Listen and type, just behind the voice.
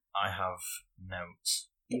I have notes.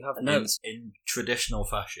 You have notes? In traditional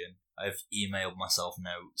fashion, I've emailed myself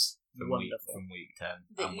notes from week 10.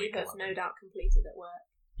 That and you week have 11. no doubt completed at work.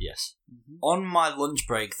 Yes. Mm-hmm. On my lunch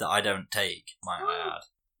break that I don't take, might I add.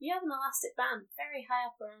 You have an elastic band very high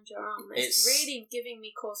up around your arm. It's really giving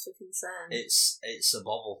me cause for concern. It's a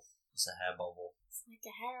bobble. It's a hair bobble. It's like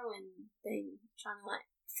a heroin thing, trying to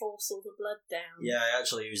force all the blood down. Yeah, I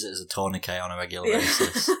actually use it as a tourniquet on a regular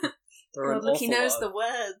basis. God, look, he knows the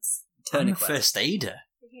words. I'm a first aider.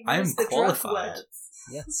 I am qualified.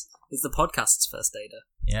 Yes. He's the podcast's first aider.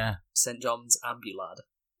 Yeah. St. John's Ambulad.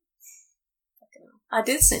 I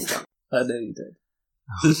did St. John. I know you did.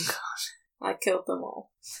 Oh, God. I killed them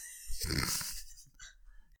all.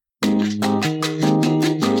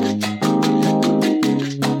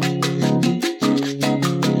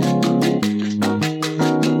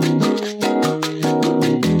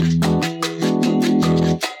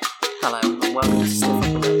 Hello, and welcome to Stiff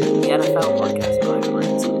Upper Lip, the NFL podcast by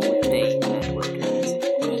Brent, with me, Ed Wilkins.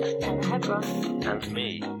 Me, Emma Hebron. And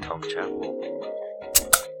me, Tom Chappell.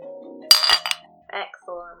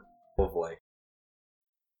 Excellent. Lovely.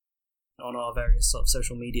 On our various sort of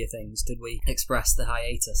social media things, did we express the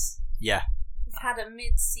hiatus? Yeah. We've had a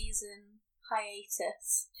mid-season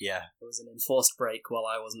hiatus. Yeah. It was an enforced break while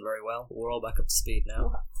I wasn't very well, but we're all back up to speed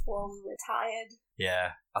now. While we were tired.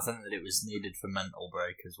 Yeah. I think that it was needed for mental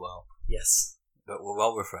break as well. Yes. But we're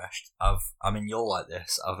well refreshed. You'll like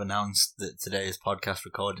this. I've announced that today is podcast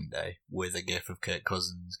recording day with a gif of Kirk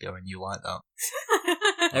Cousins going, "You like that?"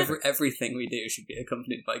 Everything we do should be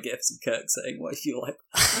accompanied by gifs of Kirk saying, "What do you like?"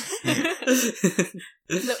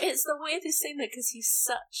 Look, it's the weirdest thing though, because he's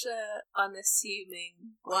such a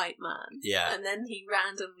unassuming white man. Yeah. And then he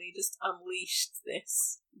randomly just unleashed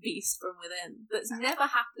this beast from within that's never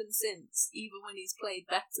happened since, even when he's played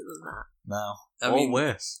better than that. No. I mean,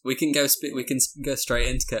 worse. We can go straight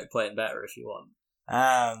into Kirk playing better if you want.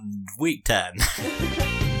 And week 10.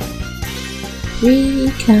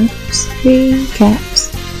 Recaps.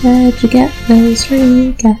 Where'd you get those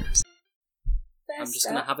recaps? I'm just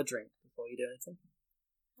going to have a drink before you do anything.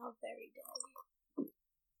 How very dare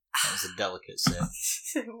That was a delicate sip.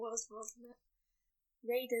 you. It was, wasn't it?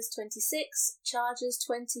 Raiders 26, Chargers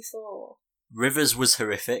 24. Rivers was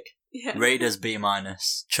horrific. Yeah. Raiders B-,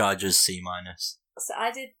 Chargers C-. So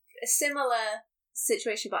I did a similar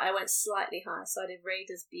situation, but I went slightly higher. So I did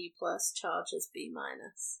Raiders B+, Chargers B-.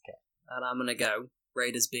 Okay. And I'm going to go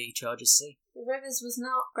Raiders B, Chargers C. Rivers was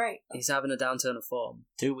not great. He's having a downturn of form.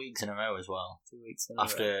 2 weeks in a row as well. 2 weeks in a row.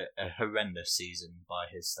 After a horrendous season by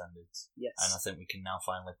his standards. Yes. And I think we can now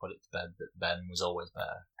finally put it to bed that Ben was always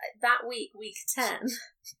better. That week 10,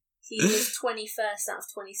 he was 21st out of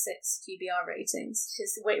 26 QBR ratings.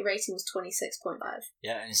 His rating was 26.5.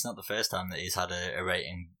 Yeah, and it's not the first time that he's had a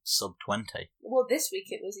rating sub 20. Well, this week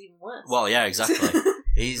it was even worse. Well, yeah, exactly. But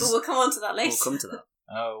He's... we'll come on to that later. We'll come to that.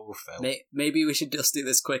 Oh, Phil. Maybe we should just do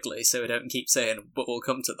this quickly so we don't keep saying, but we'll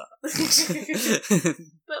come to that.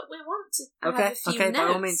 But we want to have a few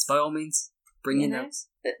notes. By all means, bring your notes.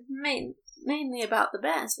 But mainly about the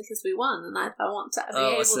Bears, because we won, and I want to be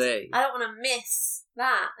able I see. I don't want to miss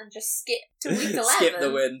that and just skip to week 11. Skip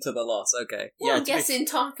the win to the loss, okay. Well, I'm guessing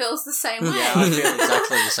Tom feels the same way. Yeah, I feel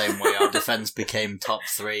exactly the same way. Our defence became top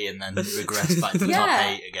 3 and then regressed back to top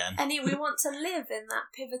 8 again. And we want to live in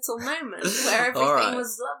that pivotal moment where everything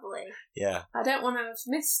was lovely. Yeah. I don't want to have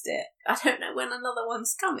missed it. I don't know when another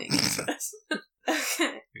one's coming.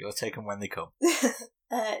 Okay. We'll take them when they come.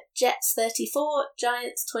 Jets 34,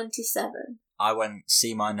 Giants 27. I went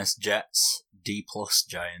C- Jets, D+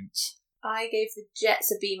 Giants. I gave the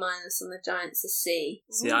Jets a B- and the Giants a C.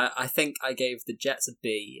 See, I think I gave the Jets a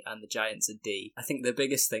B and the Giants a D. I think the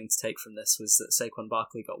biggest thing to take from this was that Saquon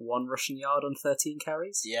Barkley got 1 rushing yard on 13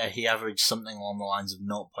 carries. Yeah, he averaged something along the lines of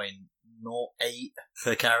 0.08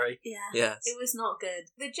 per carry. Yeah. Yes. It was not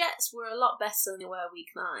good. The Jets were a lot better than they were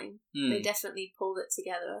week 9. They definitely pulled it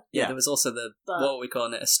together. Yeah, there was also what were we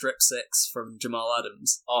calling it? A strip 6 from Jamal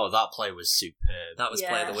Adams. Oh, that play was superb. That was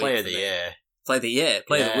play of the week. Play of the year. Play of the year.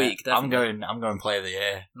 Play of the week, definitely. I'm going play of the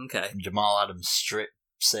year. Okay. From Jamal Adams strip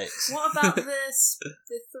 6. What about the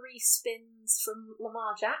 3 spins from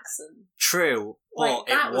Lamar Jackson? True, but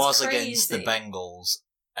it was crazy. Against the Bengals.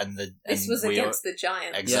 This was against the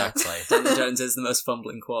Giants. Exactly. Yeah. Daniel Jones is the most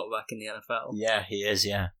fumbling quarterback in the NFL. Yeah, he is,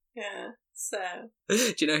 yeah. Yeah, so...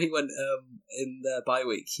 Do you know he went, in the bye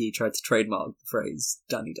week, he tried to trademark the phrase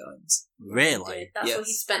Danny Dimes. Really? That's what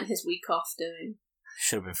he spent his week off doing.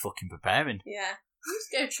 Should have been fucking preparing. Yeah. Let's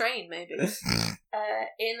go train, maybe.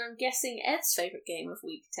 I'm guessing Ed's favourite game of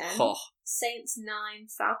week 10. Oh. Saints 9,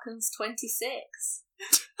 Falcons 26.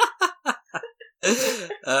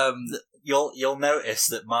 you'll notice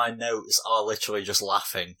that my notes are literally just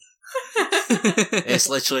laughing. It's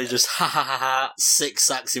literally just ha ha ha ha, 6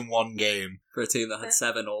 sacks in one game. For a team that had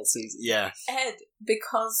 7 all season. Yeah. Ed,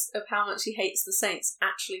 because of how much he hates the Saints,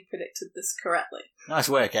 actually predicted this correctly. Nice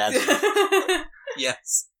work, Ed.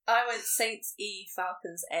 Yes. I went Saints E,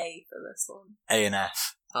 Falcons A for this one. A and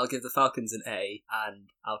F. I'll give the Falcons an A, and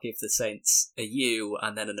I'll give the Saints a U,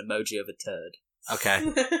 and then an emoji of a turd.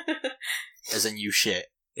 Okay. As in you shit.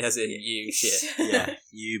 As in you shit. Yeah,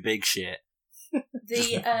 you big shit.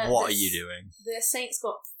 What are you doing? The Saints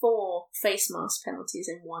got 4 face mask penalties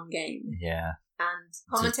in one game. Yeah. And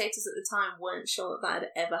commentators at the time weren't sure that had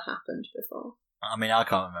ever happened before. I mean, I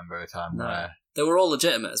can't remember a time where... They were all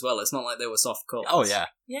legitimate as well. It's not like they were soft calls. Oh, yeah.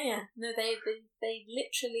 Yeah. No, they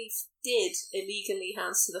literally did illegally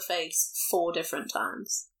hands to the face 4 different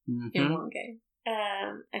times in one game.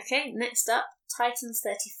 Okay, next up, Titans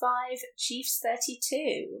 35, Chiefs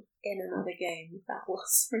 32 in another game. That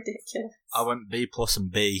was ridiculous. I went B plus and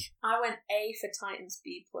B. I went A for Titans,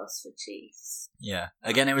 B plus for Chiefs. Yeah.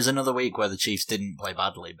 Again, it was another week where the Chiefs didn't play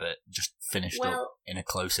badly, but just finished up in a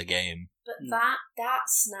closer game. But that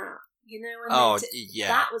snap, you know, when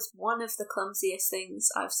that was one of the clumsiest things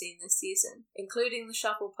I've seen this season, including the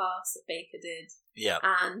shuffle pass that Baker did. Yeah.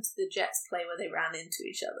 And the Jets play where they ran into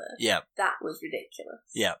each other. Yeah. That was ridiculous.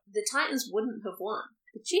 Yeah. The Titans wouldn't have won.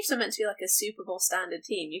 The Chiefs are meant to be like a Super Bowl standard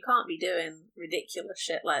team. You can't be doing ridiculous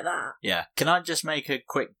shit like that. Yeah. Can I just make a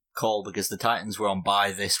quick call, because the Titans were on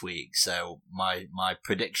bye this week, so my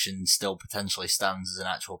prediction still potentially stands as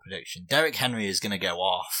an actual prediction. Derrick Henry is going to go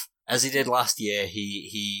off. As he did last year,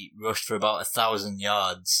 he rushed for about 1,000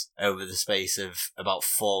 yards over the space of about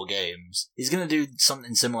 4 games. He's going to do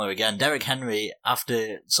something similar again. Derrick Henry,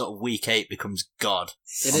 after sort of week 8, becomes God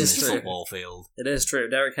on this football field. It is true.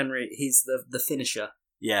 Derrick Henry, he's the finisher.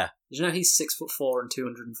 Yeah. Did you know he's 6'4" and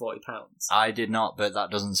 240 pounds? I did not, but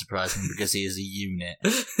that doesn't surprise me because he is a unit.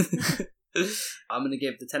 I'm going to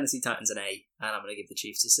give the Tennessee Titans an A, and I'm going to give the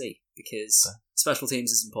Chiefs a C, because special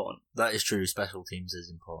teams is important. That is true, special teams is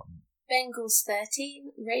important. Bengals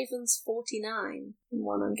 13, Ravens 49. And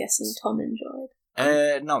one I'm guessing Tom enjoyed.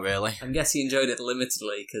 Not really. I'm guessing he enjoyed it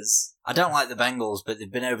limitedly, because... I don't like the Bengals, but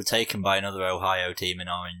they've been overtaken by another Ohio team in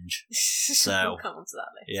orange. So, we'll come on to that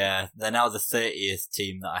later. Yeah, they're now the 30th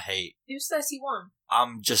team that I hate. Who's 31?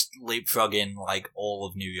 I'm just leapfrogging, like, all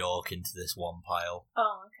of New York into this one pile.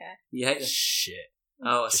 Oh, okay. You hate them? Shit.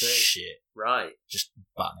 Oh, I Just see. shit. Right. Just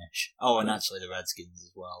banish. Oh, and actually the Redskins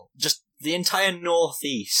as well. Just the entire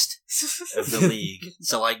northeast of the league.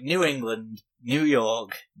 So, like, New England, New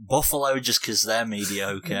York, Buffalo just because they're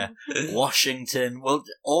mediocre, Washington, well,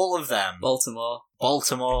 all of them. Baltimore.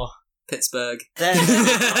 Pittsburgh. They're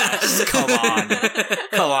Come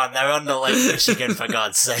on, they're under Lake Michigan, for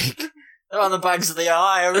God's sake. They're on the banks of the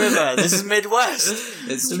Ohio River. This is Midwest.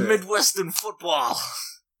 It's true. Midwestern football.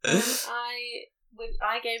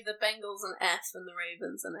 I gave the Bengals an F and the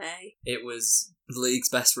Ravens an A. It was the league's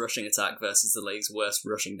best rushing attack versus the league's worst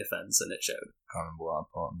rushing defense, and it showed. Can't remember what I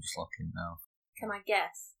put. I'm just looking now. Can I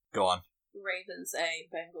guess? Go on. Ravens A,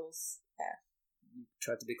 Bengals F. You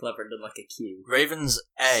tried to be clever and done like a Q. Ravens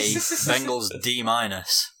A, Bengals D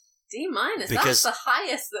minus. D minus? That's the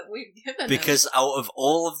highest that we've given Because out of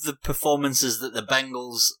all of the performances that the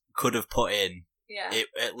Bengals could have put in, it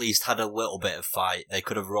at least had a little bit of fight. They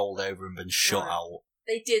could have rolled over and been shut out.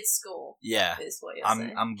 They did score. Yeah, is what you're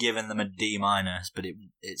saying. I'm giving them a D minus, but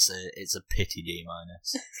it's a pity D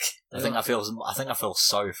minus. I think I feel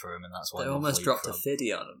sorry for him, and that's why they almost dropped a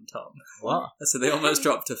fiddy on him, Tom. What? So they almost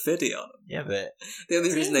dropped a fiddy on him. Yeah, but the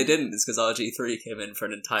only reason they didn't is because RG3 came in for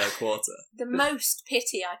an entire quarter. The most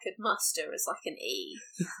pity I could muster is like an E.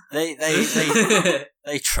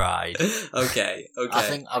 They tried. Okay. I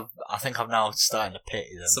think I'm now starting to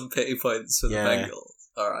pity them. Some pity points for the Bengals.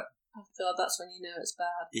 All right. Oh god, that's when you know it's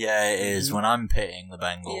bad. Yeah, it is. When I'm pitying the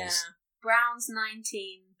Bengals. Yeah. Browns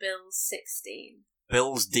 19, Bills 16.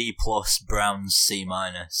 Bills D plus, Browns C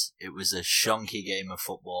minus. It was a shonky game of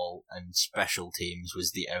football, and special teams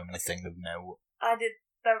was the only thing of note. I did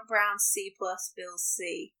Browns C plus, Bills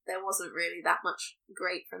C. There wasn't really that much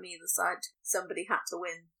great from either side. Somebody had to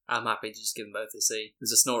win. I'm happy to just give them both a C. It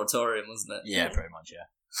was a snoratorium, wasn't it? Yeah, pretty much, yeah.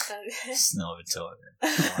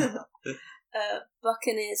 Snoratorium.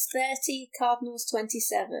 Buccaneers 30, Cardinals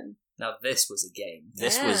 27. Now this was a game.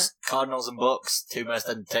 This was Cardinals and Bucks, two most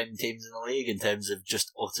entertaining teams in the league in terms of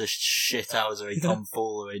just utter shithousery,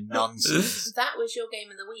 tomfoolery, nonsense. That was your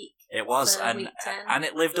game of the week. It was, and week 10. and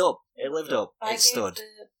it lived up. It lived up. I It stood. gave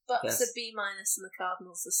the Bucks Yes. a B-, and the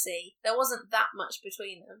Cardinals a C. There wasn't that much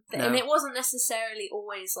between them. No. And it wasn't necessarily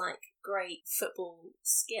always, like, great football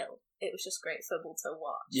skill. It was just great football to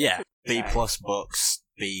watch. Yeah, B+ So- Bucks,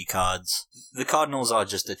 B Cards. The Cardinals are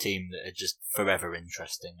just a team that are just forever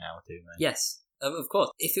interesting now, to me. Yes, of course.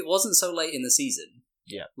 If it wasn't so late in the season,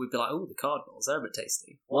 Yeah. we'd be like, oh, the Cardinals, they're a bit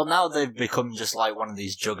tasty. Well, now they've become just like one of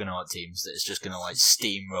these juggernaut teams that's just going to like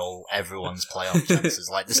steamroll everyone's playoff chances.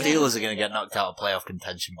 Like the Steelers are going to get knocked out of playoff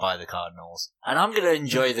contention by the Cardinals, and I'm going to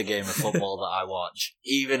enjoy the game of football that I watch,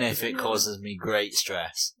 even if it causes me great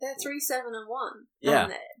stress. They're 3-7-1. Yeah.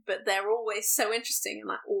 And but they're always so interesting,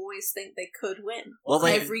 and I always think they could win. Well,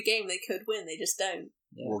 Every game they could win, they just don't.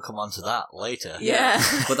 We'll come on to that later. Yeah.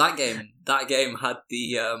 But that game had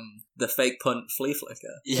the fake punt flea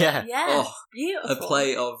flicker. Yeah. Yeah. Oh, Beautiful. a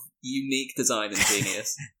play of unique design and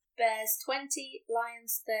genius. Bears 20,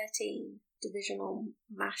 Lions 13. Divisional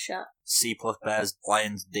mashup. C+ Bears,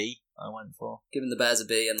 Lions D, I went for. Giving the Bears a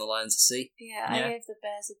B and the Lions a C. Yeah, Yeah. I gave the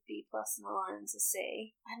Bears a B+ and the Lions a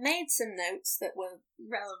C. I made some notes that were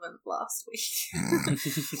relevant last week.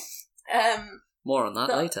 More on that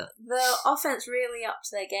The- later. The offense really upped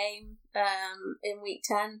their game in week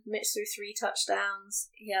 10. Mitch threw 3 touchdowns.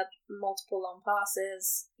 He had multiple long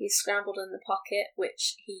passes. He scrambled in the pocket,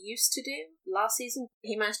 which he used to do last season.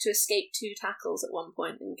 He managed to escape 2 tackles at one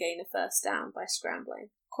point and gain a first down by scrambling.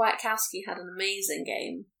 Kwiatkowski had an amazing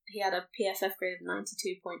game. He had a PFF grade of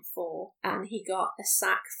 92.4, and he got a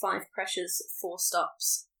sack, 5 pressures, 4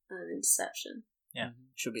 stops, and an interception. Yeah.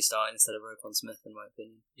 Should be starting instead of Roquan Smith, in my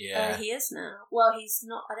opinion. Yeah. He is now. Well, he's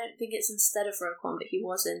not. I don't think it's instead of Roquan, but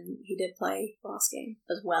he did play last game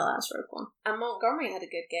as well as Roquan. And Montgomery had a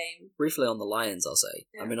good game. Briefly on the Lions, I'll say.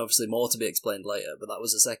 Yeah. I mean, obviously more to be explained later, but that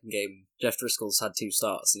was the second game. Jeff Driscoll's had 2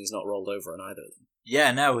 starts, and he's not rolled over on either of them.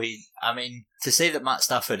 Yeah, no, I mean, to say that Matt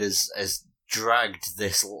Stafford has dragged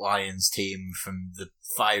this Lions team from the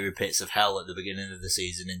fiery pits of hell at the beginning of the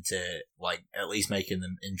season into, like, at least making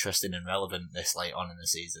them interesting and relevant this late on in the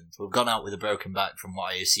season. We've gone out with a broken back from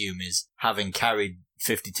what I assume is having carried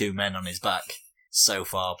 52 men on his back so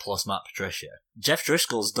far, plus Matt Patricia. Jeff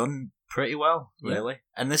Driscoll's done pretty well, really.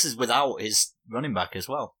 And this is without his running back as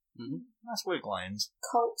well. Mm-hmm. That's weak, Lions.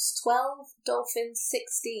 Colts 12, Dolphins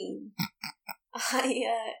 16. I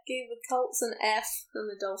gave the Colts an F and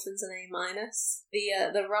the Dolphins an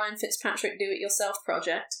A-. The Ryan Fitzpatrick Do-It-Yourself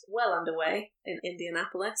project, well underway in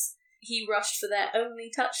Indianapolis. He rushed for their only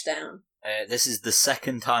touchdown. This is the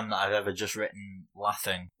second time that I've ever just written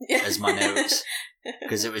laughing as my notes,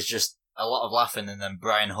 because it was just a lot of laughing and then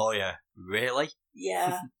Brian Hoyer. Really?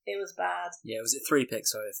 Yeah, it was bad. Yeah, was it 3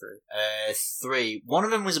 picks over through? 3. One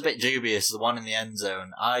of them was a bit dubious, the one in the end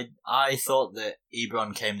zone. I thought that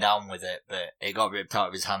Ebron came down with it, but it got ripped out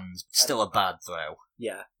of his hands. Still a bad throw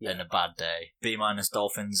Yeah. and a bad day. B-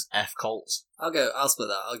 Dolphins, F Colts. I'll split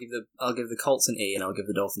that. I'll give the Colts an E and I'll give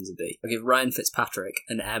the Dolphins a B. I'll give Ryan Fitzpatrick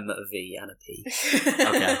an M, a V, and a P.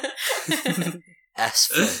 Okay. S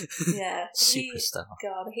for Yeah. superstar.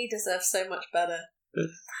 God, he deserves so much better.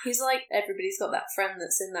 He's like, everybody's got that friend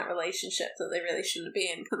that's in that relationship that they really shouldn't be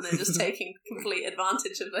in, and they're just taking complete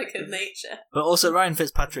advantage of their good nature. But also, Ryan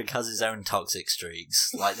Fitzpatrick has his own toxic streaks.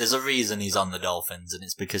 Like, there's a reason he's on the Dolphins, and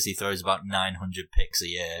it's because he throws about 900 picks a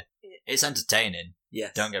year. It's entertaining.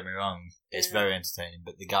 Yes. Don't get me wrong. It's Yeah. very entertaining,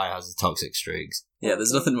 but the guy has the toxic streaks. Yeah,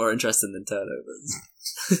 there's nothing more interesting than turnovers.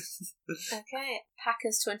 Okay,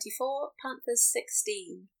 Packers 24, Panthers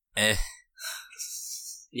 16.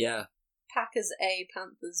 Yeah, Packers A,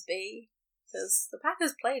 Panthers B. Because the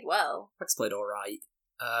Packers played well. Packers played alright.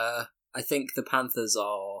 I think the Panthers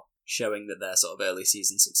are showing that their sort of early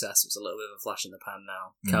season success was a little bit of a flash in the pan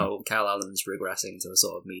now. Kyle Allen's regressing to a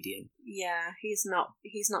sort of median. Yeah, he's not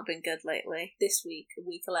been good lately. This week,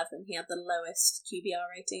 week 11, he had the lowest QBR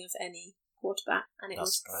rating of any quarterback, and it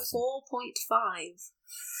That's was surprising. 4.5.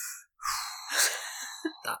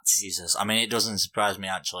 That's Jesus. I mean, it doesn't surprise me,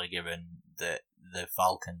 actually, given that the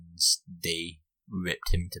Falcons D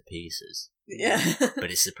ripped him to pieces. Yeah. But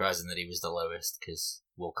it's surprising that he was the lowest, because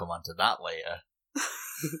we'll come on to that later.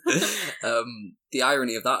 the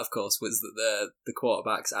irony of that, of course, was that the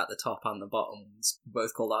quarterbacks at the top and the bottoms were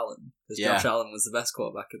both called Allen, because Yeah. Josh Allen was the best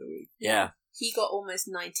quarterback of the week. Yeah, He got almost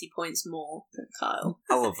 90 points more than Kyle.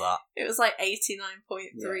 I love that. It was like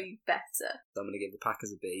 89.3 better. So I'm going to give the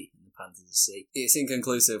Packers a B and the Panthers a C. It's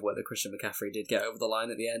inconclusive whether Christian McCaffrey did get over the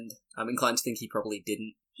line at the end. I'm inclined to think he probably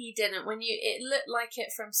didn't. He didn't. It looked like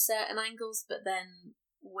it from certain angles, but then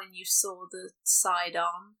when you saw the side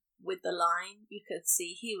on with the line, you could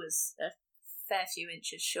see he was a fair few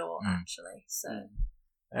inches short, actually. So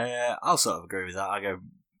I'll sort of agree with that. I go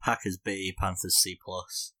Packers B, Panthers C+,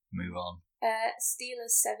 move on. Steelers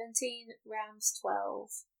 17, Rams 12.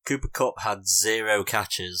 Cooper Kupp had 0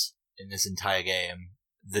 catches in this entire game.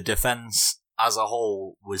 The defence as a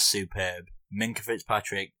whole was superb. Minkah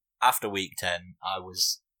Fitzpatrick, after week 10, I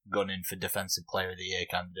was gunning for Defensive Player of the Year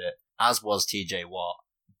candidate, as was TJ Watt.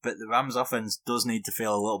 But the Rams offense does need to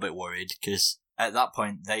feel a little bit worried, because at that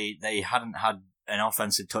point they hadn't had an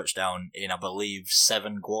offensive touchdown in, I believe,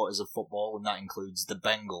 7 quarters of football, and that includes the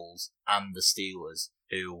Bengals and the Steelers,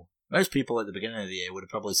 who most people at the beginning of the year would have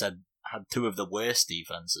probably said had 2 of the worst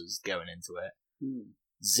defenses going into it.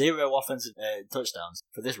 0 offensive touchdowns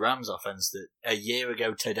for this Rams offense that a year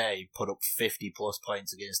ago today put up 50 plus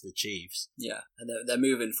points against the Chiefs. Yeah, and they're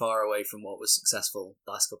moving far away from what was successful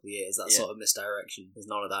the last couple of years. That sort of misdirection. There's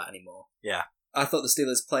none of that anymore. Yeah. I thought the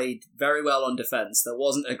Steelers played very well on defence. There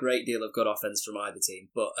wasn't a great deal of good offence from either team,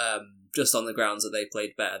 but just on the grounds that they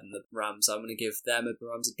played better than the Rams, I'm going to give them the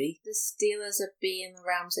Rams a D. The Steelers a B and the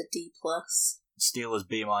Rams a D+. Steelers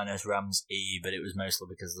B-, Rams E, but it was mostly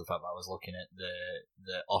because of the fact that I was looking at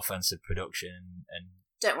the offensive production and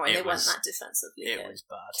don't worry, they weren't that defensively good. It was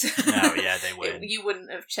bad. No, yeah, they weren't. You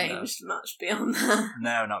wouldn't have changed much beyond that.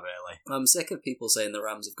 No, not really. I'm sick of people saying the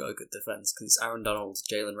Rams have got a good defence, because it's Aaron Donald,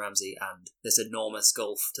 Jalen Ramsey, and this enormous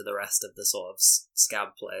gulf to the rest of the sort of scab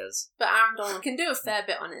players. But Aaron Donald can do a fair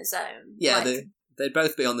bit on his own. Yeah, they'd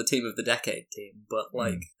both be on the team of the decade team, but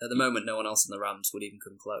at the moment no one else in the Rams would even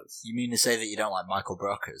come close. You mean to say that you don't like Michael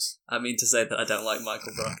Brockers? I mean to say that I don't like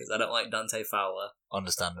Michael Brockers. I don't like Dante Fowler.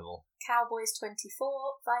 Understandable. Cowboys 24,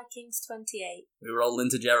 Vikings 28. We rolled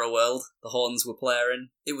into Gerald World. The horns were blaring.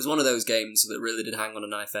 It was one of those games that really did hang on a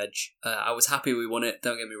knife edge. I was happy we won it,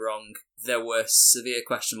 don't get me wrong. There were severe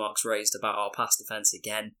question marks raised about our pass defence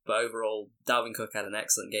again, but overall, Dalvin Cook had an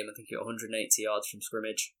excellent game. I think he got 180 yards from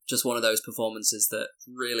scrimmage. Just one of those performances that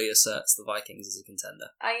really asserts the Vikings as a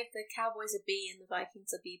contender. I give the Cowboys a B and the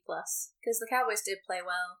Vikings a B+, because the Cowboys did play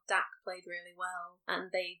well, Dak played really well,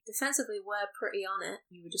 and they defensively were pretty on it.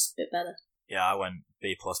 You were just a bit better. Yeah, I went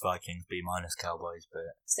B+ Vikings, B- Cowboys, but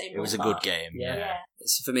Same it was a good game. Yeah.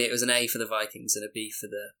 For me, it was an A for the Vikings and a B for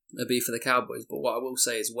the Cowboys. But what I will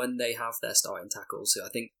say is, when they have their starting tackles, who I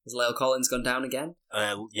think has La'el Collins gone down again?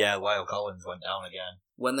 Yeah, La'el Collins went down again.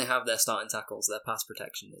 When they have their starting tackles, their pass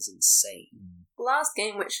protection is insane. Last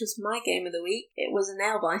game, which was my game of the week, it was a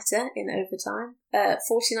nail-biter in overtime.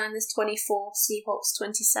 49ers 24, Seahawks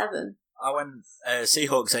 27. I went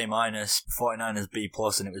Seahawks A-, 49ers B+,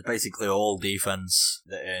 and it was basically all defense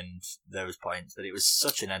that earned those points, but it was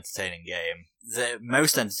such an entertaining game. The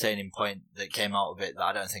most entertaining point that came out of it that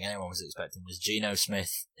I don't think anyone was expecting was Geno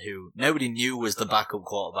Smith, who nobody knew was the backup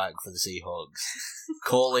quarterback for the Seahawks,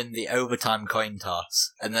 calling the overtime coin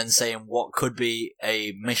toss and then saying what could be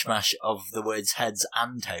a mishmash of the words heads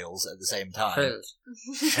and tails at the same time.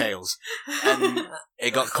 Tails. And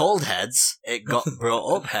it got called heads, it got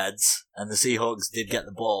brought up heads, and the Seahawks did get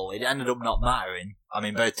the ball. It ended up not mattering. I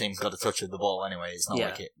mean, both teams got a touch of the ball anyway. It's not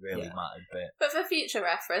like it really mattered. But for future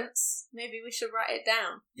reference, maybe we should write it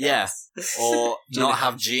down. Yeah. Or not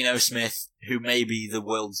have Geno Smith, who may be the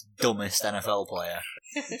world's dumbest NFL player.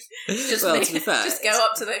 To be fair, just go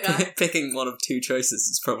up to the guy. Picking one of 2 choices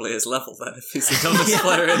is probably his level then, if he's the dumbest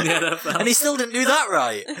player in the NFL. And he still didn't do that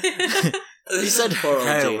right. He said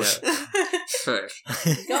tails.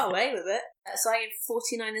 He got away with it. So I gave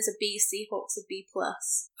 49ers a B, Seahawks a B+.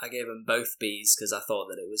 I gave them both Bs because I thought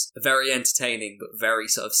that it was a very entertaining but very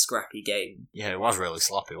sort of scrappy game. Yeah, it was really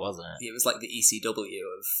sloppy, wasn't it? It was like the ECW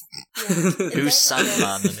of... Who's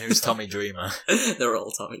Sandman and who's Tommy Dreamer? They're all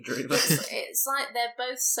Tommy Dreamer. It's like they're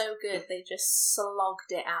both so good, they just slogged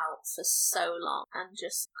it out for so long and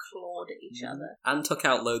just clawed at each other. And took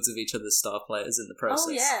out loads of each other's star players in the process.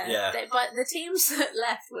 Oh, yeah. But the teams that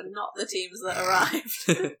left were not the teams that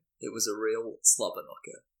arrived. It was a real slobber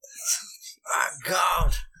knocker. My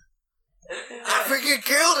God! I freaking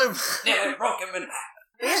killed him! Yeah, rock him in.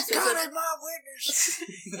 Yes, God is my witness!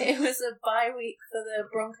 It was a bye week for the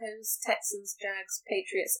Broncos, Texans, Jags,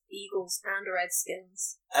 Patriots, Eagles, and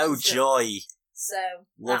Redskins. Oh, joy! So,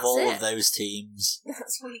 love all of those teams.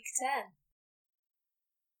 That's week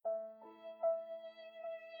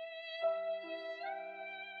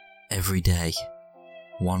 10. Every day,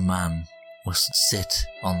 one man must sit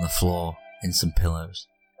on the floor in some pillows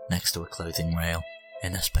next to a clothing rail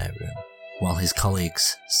in a spare room, while his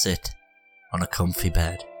colleagues sit on a comfy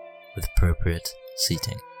bed with appropriate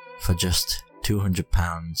seating. For just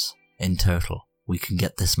 £200 in total, we can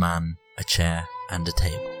get this man a chair and a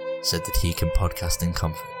table so that he can podcast in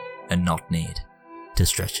comfort and not need to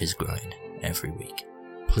stretch his groin every week.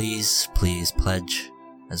 Please, please pledge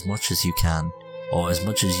as much as you can, or as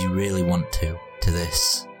much as you really want to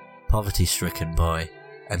this poverty-stricken boy,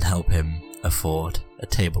 and help him afford a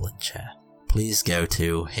table and chair, please go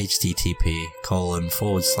to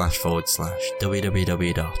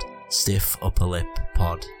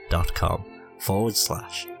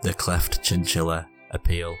http://www.stiffupperlippod.com/the Cleft Chinchilla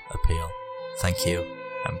appeal. Thank you,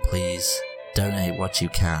 and please donate what you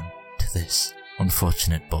can to this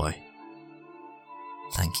unfortunate boy.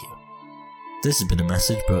 Thank you. This has been a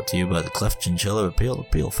message brought to you by the Cleft Chinchilla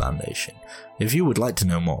Appeal Foundation. If you would like to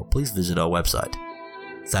know more, please visit our website.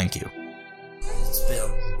 Thank you. It's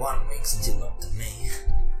been 1 week since you looked at me.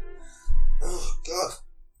 Oh, God.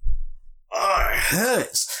 Oh, it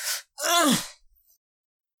hurts.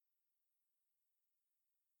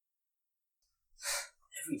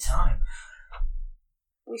 Every time.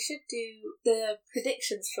 We should do the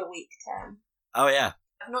predictions for week 10. Oh, yeah.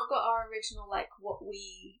 I've not got our original, what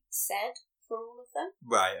we said for all of them.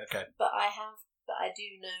 Right, okay. But I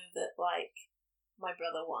do know that, my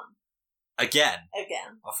brother won. Again?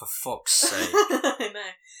 Again. Oh, for fuck's sake. I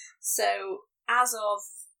know. So, as of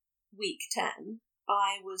week 10,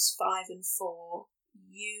 I was 5-4.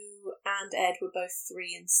 You and Ed were both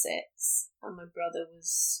 3-6. And my brother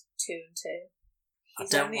was 2-2. I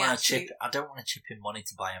don't want to chip in money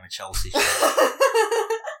to buy him a Chelsea shirt.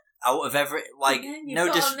 Out of every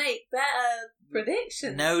you've got to make better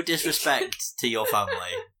predictions. No disrespect to your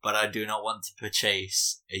family, but I do not want to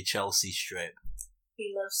purchase a Chelsea strip.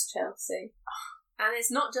 He loves Chelsea, and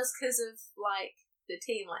it's not just because of the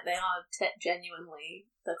team. They are genuinely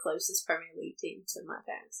the closest Premier League team to my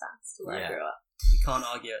parents' house to where I grew up. You can't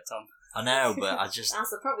argue it, Tom. I know, but I just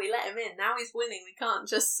that's the problem. We let him in. Now he's winning. We can't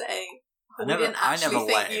just say I never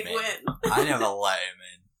let him in. I never let him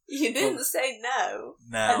in. You didn't say no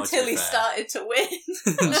until he started to win.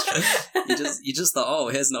 That's true. You just thought, oh,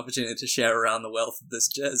 here's an opportunity to share around the wealth of this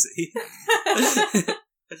jersey. I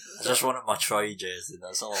just wanted my Troy jersey,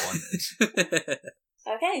 that's all I wanted.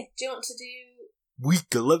 Okay, do you want to do...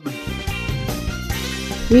 Week 11.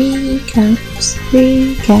 Recaps.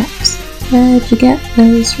 Where'd you get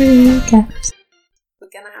those recaps? We're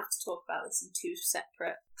going to have to talk about this in 2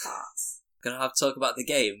 separate parts. We're going to have to talk about the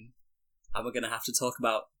game, and we're going to have to talk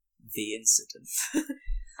about the incident.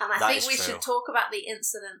 And I think we should talk about the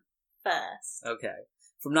incident first. Okay.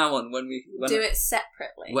 From now on, when do it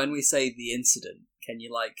separately. When we say the incident, can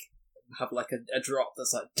you have a drop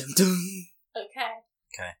that's like dum dum? Okay.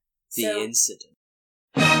 The incident.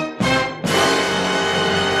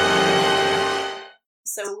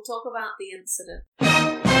 So we'll talk about the incident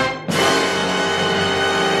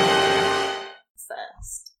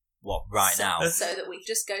first. What, now? So that we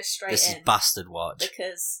just go straight this in. This is Bastard Watch.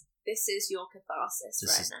 Because this is your catharsis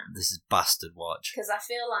now. This is Bastard Watch. Because I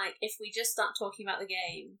feel like if we just start talking about the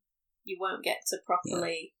game, you won't get to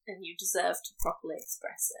properly, and you deserve to properly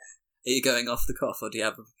express it. Are you going off the cuff, or do you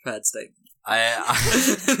have a prepared statement? I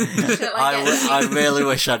really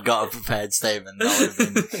wish I'd got a prepared statement. That would have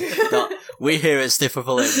been... We here at Stiff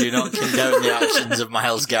Upper Lip do not condone the actions of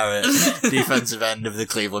Myles Garrett, defensive end of the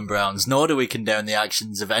Cleveland Browns, nor do we condone the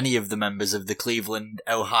actions of any of the members of the Cleveland,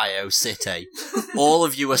 Ohio City. All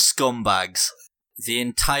of you are scumbags. The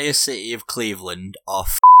entire city of Cleveland are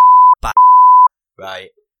right?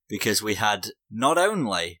 Because we had not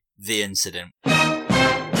only the incident,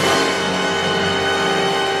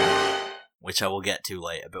 which I will get to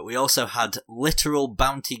later, but we also had literal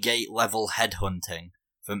Bounty Gate level headhunting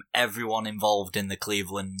from everyone involved in the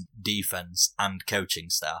Cleveland defense and coaching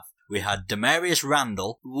staff. We had Demarius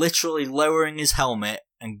Randall literally lowering his helmet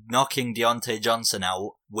and knocking Deontay Johnson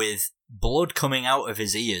out with blood coming out of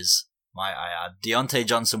his ears. Might I add, Deontay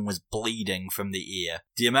Johnson was bleeding from the ear.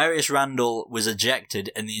 Demarius Randall was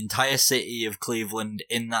ejected, and the entire city of Cleveland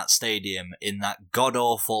in that stadium, in that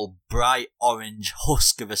god-awful, bright orange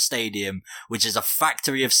husk of a stadium, which is a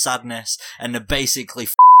factory of sadness and a basically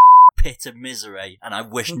pit of misery, and I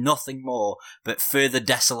wish nothing more but further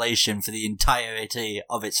desolation for the entirety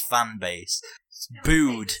of its fan base.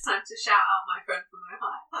 Booed. It's time to shout out my friend from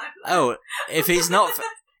Ohio. Oh, if he's not...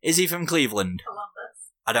 Is he from Cleveland? Columbus.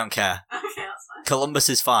 I don't care. Okay, that's fine. Columbus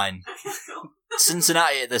is fine. Okay, cool.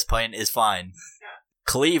 Cincinnati at this point is fine. Yeah.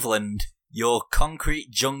 Cleveland, your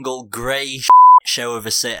concrete jungle grey show of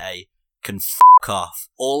a city, can off.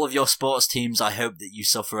 All of your sports teams, I hope that you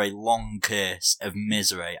suffer a long curse of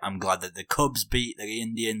misery. I'm glad that the Cubs beat the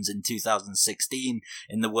Indians in 2016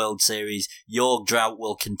 in the World Series. Your drought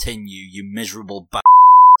will continue, you miserable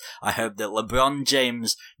I hope that LeBron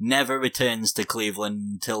James never returns to Cleveland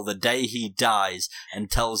until the day he dies and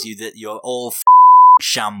tells you that you're all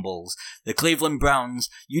shambles. The Cleveland Browns,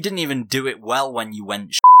 you didn't even do it well when you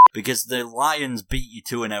went because the Lions beat you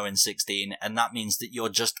 2-0 in 16, and that means that you're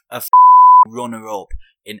just a runner-up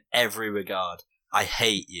in every regard. I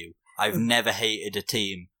hate you. I've never hated a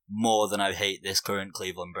team more than I hate this current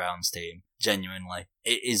Cleveland Browns team. Genuinely.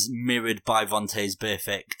 It is mirrored by Vontaze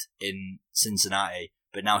Burfict in Cincinnati,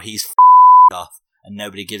 but now he's off, and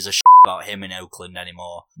nobody gives a about him in Oakland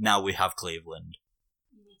anymore. Now we have Cleveland.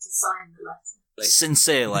 You need to sign the letter.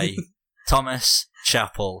 Sincerely, Thomas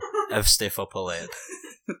Chappell of Stiff Upper Lip.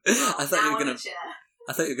 I thought you were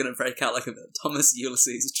gonna break out like a Thomas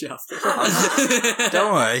Ulysses Chappell.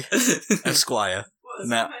 Don't worry, Esquire.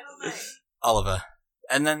 No, Oliver.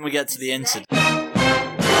 And then we get to the incident. Do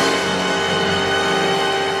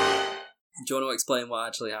you want to explain what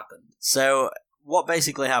actually happened? So, what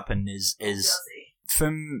basically happened is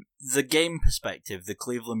from the game perspective, the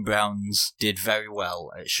Cleveland Browns did very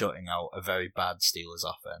well at shutting out a very bad Steelers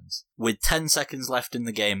offense. With 10 seconds left in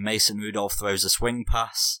the game, Mason Rudolph throws a swing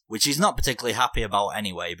pass, which he's not particularly happy about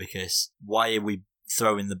anyway, because why are we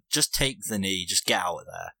just take the knee, just get out of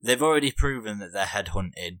there. They've already proven that they're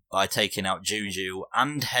headhunting by taking out Juju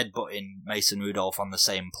and headbutting Mason Rudolph on the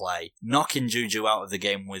same play, knocking Juju out of the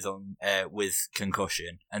game with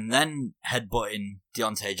concussion, and then headbutting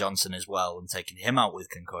Deontay Johnson as well and taking him out with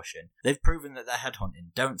concussion. They've proven that they're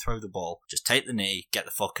headhunting. Don't throw the ball. Just take the knee, get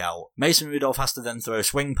the fuck out. Mason Rudolph has to then throw a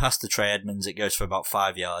swing pass to Trey Edmonds. It goes for about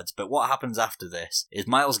 5 yards. But what happens after this is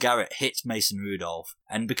Myles Garrett hits Mason Rudolph.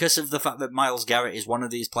 And because of the fact that Myles Garrett is one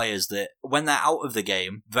of these players that, when they're out of the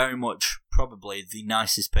game, very much probably the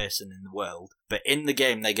nicest person in the world, but in the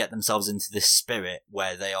game they get themselves into this spirit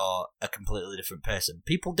where they are a completely different person.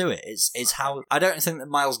 People do it. It's how... I don't think that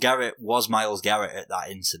Myles Garrett was Myles Garrett at that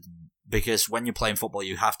incident, because when you're playing football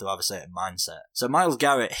you have to have a certain mindset. So Myles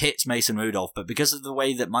Garrett hits Mason Rudolph, but because of the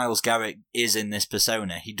way that Myles Garrett is in this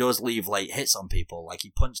persona, he does leave late hits on people. Like,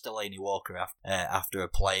 he punched Delaney Walker after a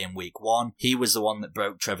play in week 1. He was the one that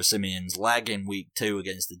broke Trevor Siemian's leg in week 2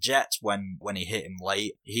 against the Jets when he hit him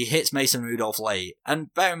late. He hits Mason Rudolph late,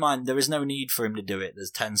 and bear in mind, there is no need for him to do it.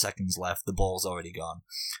 There's 10 seconds left, the ball's already gone.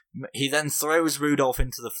 He then throws Rudolph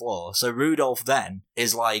into the floor, so Rudolph then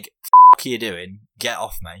is like, "F*** are you doing? Get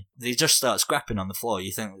off me." They just start scrapping on the floor.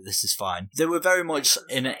 You think that this is fine. They were very much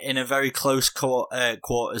in a very close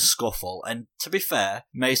quarters scuffle, and to be fair,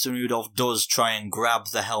 Mason Rudolph does try and grab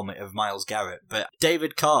the helmet of Myles Garrett, but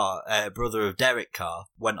David Carr, brother of Derek Carr,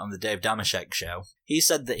 went on the Dave Damashek show. He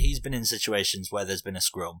said that he's been in situations where there's been a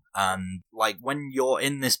scrum, and like, when you're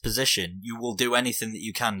in this position, you will do anything that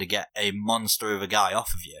you can to get a monster of a guy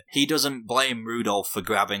off of you. He doesn't blame Rudolph for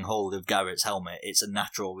grabbing hold of Garrett's helmet. It's a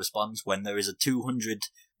natural response when there is a 200...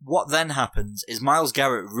 What then happens is Myles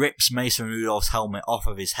Garrett rips Mason Rudolph's helmet off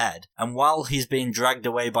of his head, and while he's being dragged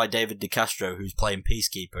away by David DeCastro, who's playing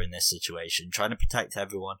peacekeeper in this situation, trying to protect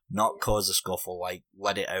everyone, not cause a scuffle, like,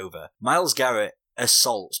 let it over, Myles Garrett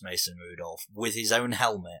assaults Mason Rudolph with his own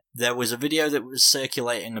helmet. There was a video that was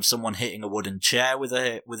circulating of someone hitting a wooden chair with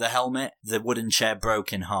a helmet. The wooden chair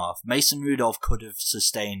broke in half. Mason Rudolph could have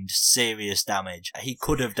sustained serious damage. He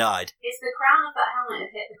could have died. If the crown of that helmet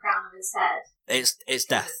had hit the crown of his head, it's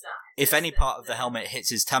death. If any part of the helmet hits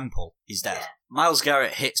his temple, he's dead. Yeah. Myles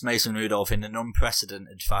Garrett hits Mason Rudolph in an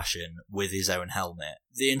unprecedented fashion with his own helmet.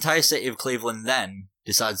 The entire city of Cleveland then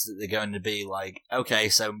decides that they're going to be like, okay,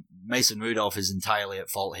 so Mason Rudolph is entirely at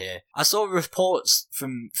fault here. I saw reports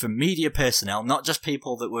from media personnel, not just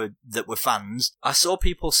people that were fans. I saw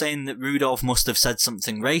people saying that Rudolph must have said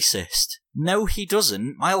something racist. No, he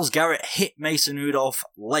doesn't. Myles Garrett hit Mason Rudolph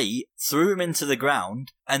late, threw him into the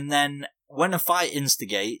ground, and then when a fight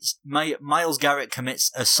instigates, Myles Garrett commits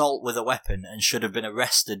assault with a weapon and should have been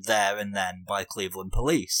arrested there and then by Cleveland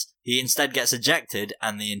police. He instead gets ejected,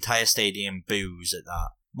 and the entire stadium boos at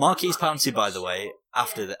that. Marquise Pouncey, by the way,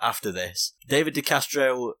 after this, David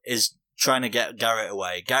DeCastro is trying to get Garrett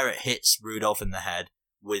away. Garrett hits Rudolph in the head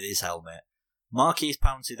with his helmet. Marquise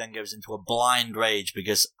Pouncey then goes into a blind rage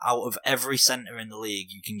because out of every centre in the league,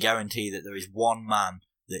 you can guarantee that there is one man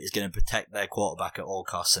that is going to protect their quarterback at all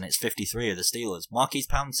costs, and it's 53 of the Steelers. Marquise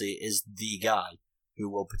Pouncey is the guy who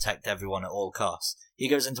will protect everyone at all costs. He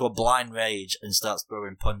goes into a blind rage and starts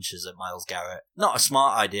throwing punches at Myles Garrett. Not a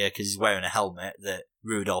smart idea because he's wearing a helmet that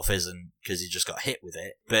Rudolph isn't, because he just got hit with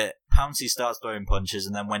it. But Pouncey starts throwing punches,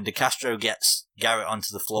 and then when DeCastro gets Garrett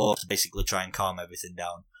onto the floor to basically try and calm everything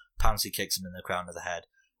down, Pouncey kicks him in the crown of the head.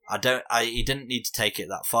 He didn't need to take it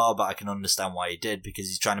that far, but I can understand why he did, because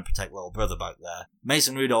he's trying to protect little brother back there.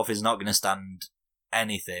 Mason Rudolph is not going to stand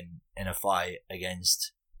anything in a fight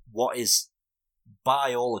against what is,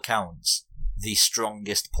 by all accounts, the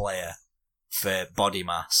strongest player for body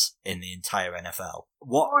mass in the entire NFL.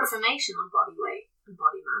 More information on body weight and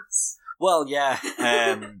body mass. Well, yeah,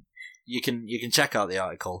 you can check out the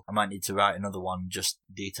article. I might need to write another one just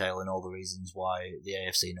detailing all the reasons why the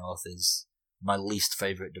AFC North is my least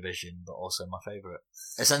favourite division, but also my favourite.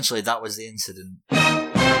 Essentially, that was the incident.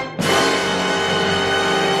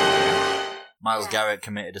 Myles Garrett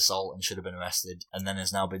committed assault and should have been arrested, and then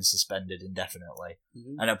has now been suspended indefinitely,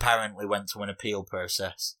 and apparently went to an appeal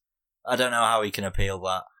process. I don't know how he can appeal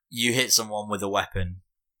that. You hit someone with a weapon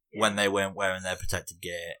when they weren't wearing their protective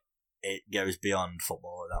gear. It goes beyond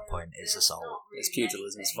football at that point. It's assault. It's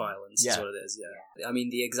pugilism, it's violence, Yeah. is what it is, yeah. I mean,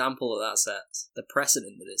 the example that sets, the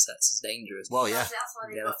precedent that it sets is dangerous. Well, yeah. That's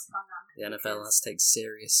why they've got to come down. The NFL has to take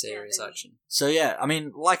serious action. So yeah, I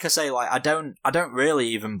mean, like I say, like I don't really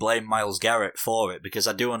even blame Myles Garrett for it, because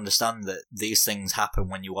I do understand that these things happen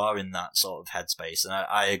when you are in that sort of headspace, and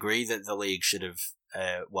I agree that the league should have,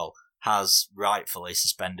 has rightfully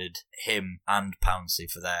suspended him and Pouncey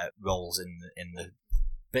for their roles in the.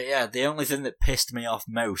 But yeah, the only thing that pissed me off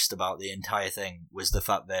most about the entire thing was the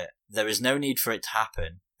fact that there is no need for it to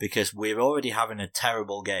happen, because we're already having a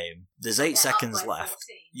terrible game. There's 8 seconds left. 14.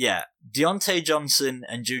 Yeah, Deontay Johnson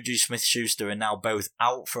and Juju Smith-Schuster are now both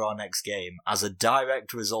out for our next game as a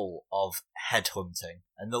direct result of headhunting,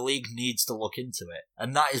 and the league needs to look into it.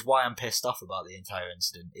 And that is why I'm pissed off about the entire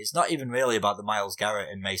incident. It's not even really about the Myles Garrett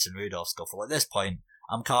and Mason Rudolph scuffle. At this point,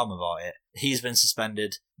 I'm calm about it. He's been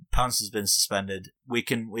suspended. Pouncey's been suspended. We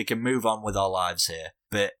can move on with our lives here.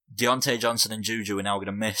 But Deontay Johnson and Juju are now going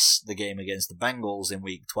to miss the game against the Bengals in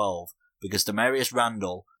Week 12 because Demarius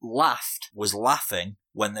Randall was laughing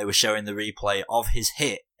when they were showing the replay of his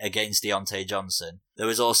hit against Deontay Johnson. There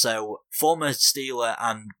was also former Steeler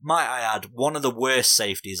and, might I add, one of the worst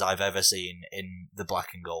safeties I've ever seen in the black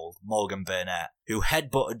and gold, Morgan Burnett, who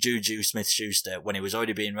headbutted Juju Smith-Schuster when he was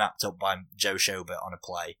already being wrapped up by Joe Schobert on a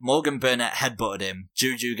play. Morgan Burnett headbutted him.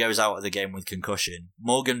 Juju goes out of the game with concussion.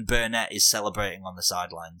 Morgan Burnett is celebrating on the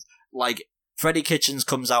sidelines. Like, Freddie Kitchens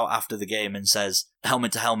comes out after the game and says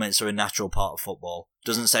helmet to helmets are a natural part of football.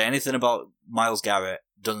 Doesn't say anything about Myles Garrett.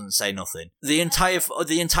 Doesn't say nothing. The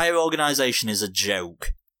entire organisation is a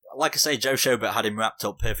joke. Like I say, Joe Schobert had him wrapped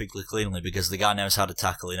up perfectly cleanly because the guy knows how to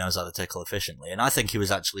tackle, he knows how to tackle efficiently. And I think he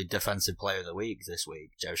was actually Defensive Player of the Week this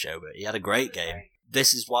week, Joe Schobert. He had a great game.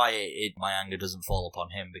 This is why my anger doesn't fall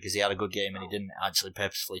upon him, because he had a good game and he didn't actually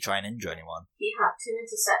purposefully try and injure anyone. He had 2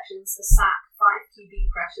 interceptions, a sack, 5 QB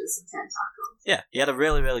pressures, and 10 tackles. Yeah, he had a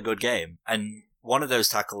really, really good game. And one of those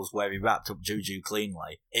tackles where he wrapped up Juju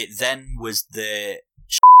cleanly, it then was the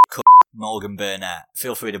Morgan Burnett.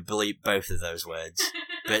 Feel free to bleep both of those words.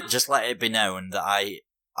 But just let it be known that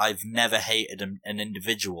I've never hated an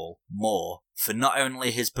individual more for not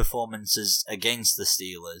only his performances against the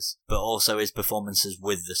Steelers, but also his performances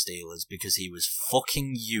with the Steelers, because he was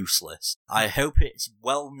fucking useless. I hope it's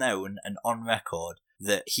well known and on record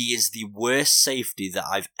that he is the worst safety that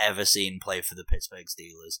I've ever seen play for the Pittsburgh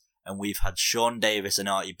Steelers. And we've had Sean Davis and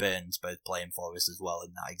Artie Burns both playing for us as well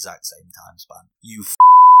in that exact same time span. You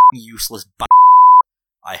useless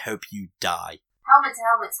I hope you die. Helmet to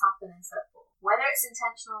helmets happen in football. Whether it's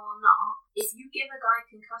intentional or not, if you give a guy a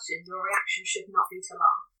concussion, your reaction should not be to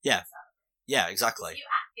laugh. Yeah. Yeah, exactly.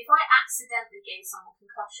 If I accidentally gave someone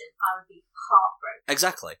concussion, I would be heartbroken.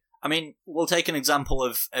 Exactly. I mean, we'll take an example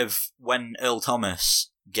of when Earl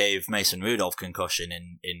Thomas gave Mason Rudolph concussion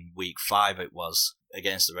in week 5 it was,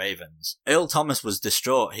 against the Ravens. Earl Thomas was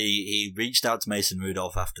distraught. He reached out to Mason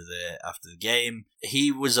Rudolph after the game.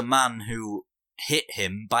 He was a man who hit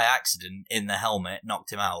him by accident in the helmet,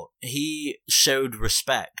 knocked him out. He showed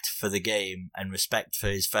respect for the game and respect for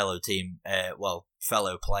his fellow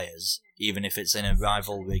players, even if it's in a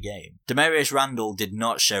rivalry game. Demarius Randall did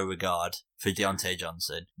not show regard for Deontay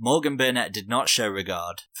Johnson. Morgan Burnett did not show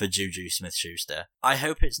regard for Juju Smith-Schuster. I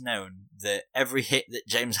hope it's known that every hit that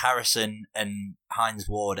James Harrison and Hines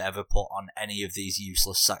Ward ever put on any of these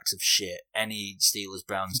useless sacks of shit, any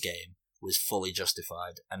Steelers-Browns game, was fully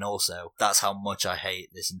justified. And also, that's how much I hate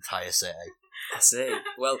this entire city. I see.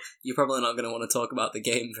 Well, you're probably not going to want to talk about the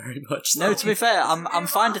game very much. No, to be fair, I'm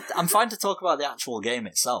fine to talk about the actual game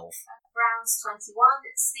itself. Browns 21,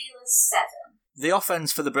 Steelers 7. The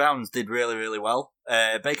offense for the Browns did really, really well.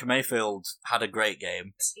 Baker Mayfield had a great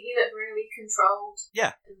game. He looked really controlled.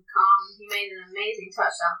 Yeah. And calm. He made an amazing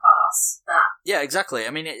touchdown pass. Yeah, exactly. I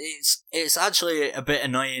mean, it's actually a bit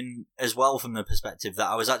annoying as well from the perspective that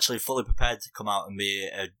I was actually fully prepared to come out and be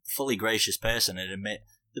a fully gracious person and admit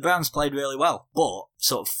the Browns played really well. But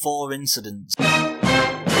sort of 4 incidents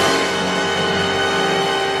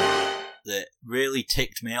that really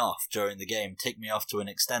ticked me off during the game, ticked me off to an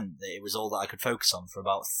extent that it was all that I could focus on for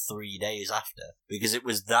about 3 days after, because it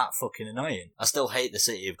was that fucking annoying. I still hate the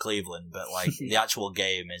city of Cleveland, but like the actual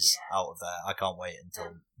game is out of there. I can't wait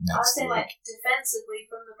until next I would say, week. Defensively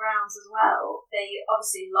from the Browns as well, they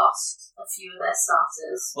obviously lost a few of their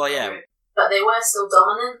starters. Well, yeah. But they were still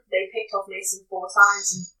dominant. They picked off Mason 4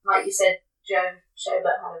 times, and like you said, Joe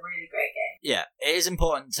Schobert had a really great game. Yeah, it is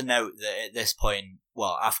important to note that at this point,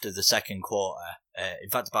 well, after the second quarter, in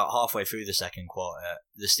fact, about halfway through the second quarter,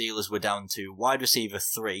 the Steelers were down to wide receiver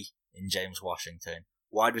 3 in James Washington,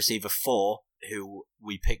 wide receiver 4, who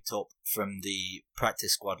we picked up from the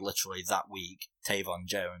practice squad literally that week, Tavon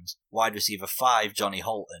Jones, wide receiver 5, Johnny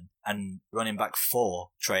Holton, and running back 4,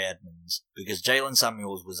 Trey Edmonds, because Jalen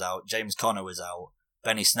Samuels was out, James Conner was out,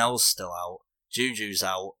 Benny Snell's still out, Juju's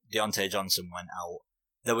out, Deontay Johnson went out.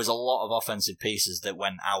 There was a lot of offensive pieces that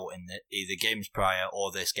went out in either games prior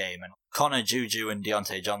or this game, and Connor, Juju, and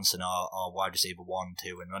Deontay Johnson are wide receiver 1,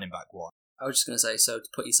 2, and running back 1. I was just going to say, so to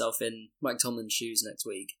put yourself in Mike Tomlin's shoes next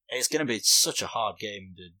week, It's going to be such a hard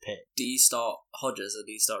game to pick. do you start Hodges or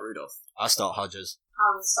do you start Rudolph? I start Hodges.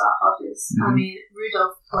 I would start Hodges. I mean,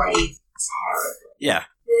 Rudolph played terribly. Yeah.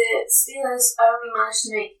 The Steelers only managed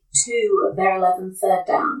to make 2 of their 11 third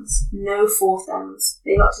downs, no fourth downs.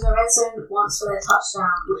 They got to the red zone once for their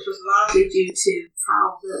touchdown, which was largely due to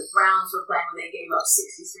how the Browns were playing when they gave up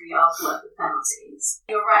 63 yards worth of penalties.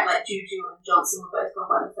 You're right, like Juju and Johnson were both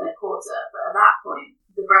gone by the third quarter, but at that point,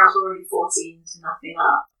 the Browns were already 14-0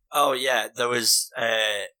 up. Oh yeah, there was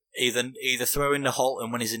either throwing to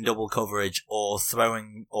Holton when he's in double coverage, or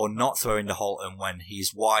not throwing to Holton when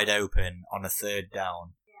he's wide open on a third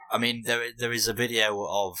down. I mean, there is a video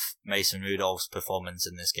of Mason Rudolph's performance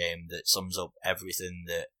in this game that sums up everything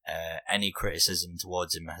that any criticism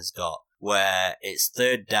towards him has got. Where it's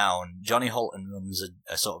third down, Johnny Holton runs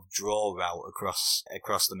a sort of draw route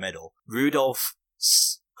across the middle. Rudolph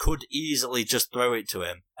could easily just throw it to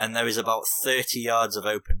him, and there is about 30 yards of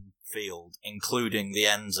open field, including the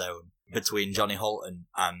end zone, between Johnny Holton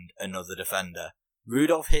and another defender.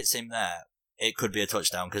 Rudolph hits him there. It could be a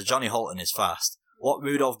touchdown because Johnny Holton is fast. What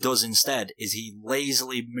Rudolph does instead is he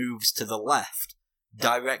lazily moves to the left,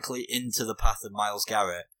 directly into the path of Myles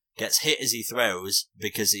Garrett, gets hit as he throws,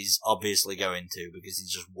 because he's obviously going to, because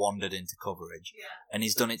he's just wandered into coverage, and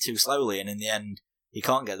he's done it too slowly, and in the end, he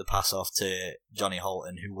can't get the pass off to Johnny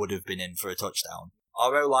Holton, who would have been in for a touchdown.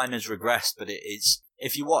 Our O-line has regressed, but it's,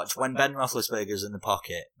 if you watch, when Ben Roethlisberger's in the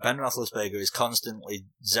pocket, Ben Roethlisberger is constantly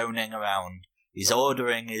zoning around. He's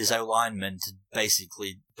ordering his O-linemen to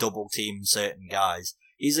basically double-team certain guys.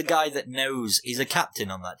 He's a guy that knows he's a captain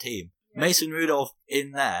on that team. Mason Rudolph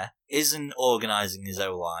in there isn't organising his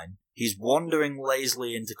O-line. He's wandering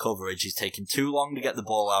lazily into coverage. He's taking too long to get the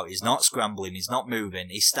ball out. He's not scrambling. He's not moving.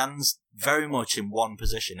 He stands very much in one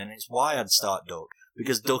position, and it's why I'd start Duck.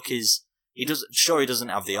 Because Duck is... he doesn't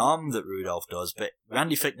have the arm that Rudolph does, but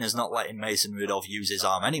Randy Fichtner's not letting Mason Rudolph use his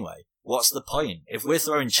arm anyway. What's the point? If we're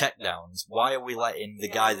throwing checkdowns, why are we letting the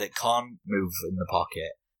guy that can't move in the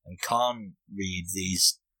pocket and can't read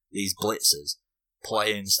these blitzers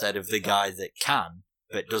play instead of the guy that can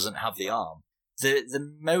but doesn't have the arm?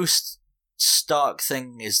 The most stark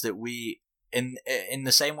thing is that we, in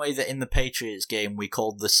the same way that in the Patriots game we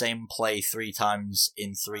called the same play 3 times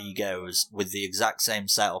in 3 goes with the exact same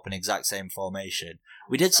setup and exact same formation,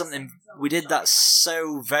 we did that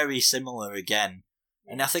so very similar again.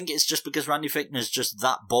 And I think it's just because Randy Fichtner's just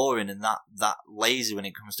that boring and that lazy when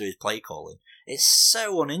it comes to his play calling. It's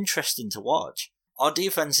so uninteresting to watch. Our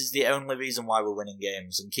defense is the only reason why we're winning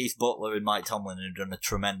games, and Keith Butler and Mike Tomlin have done a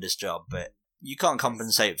tremendous job, but you can't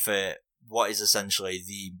compensate for what is essentially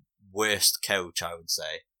the worst coach, I would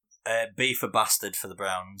say. B for bastard for the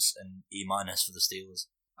Browns, and E- for the Steelers.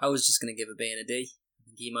 I was just going to give a B and a D. I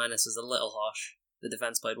think E- was a little harsh. The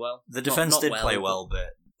defence played well. The defence did play well, but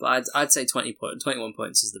I'd say 21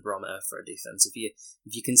 points is the barometer for a defence. If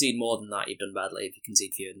you concede more than that, you've done badly. If you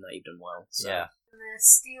concede fewer than that, you've done well. So. Yeah. And the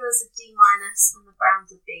Steelers are D- and the Browns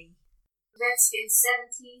are B. Redskins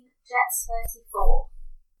 17, Jets 34.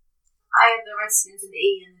 I have the Redskins in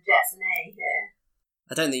E and the Jets in A here.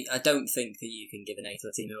 I don't think that you can give an A to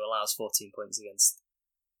a team who allows 14 points against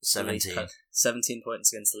 17 points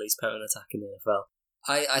against the least potent attack in the NFL.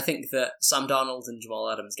 I think that Sam Darnold and Jamal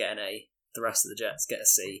Adams get an A. The rest of the Jets get a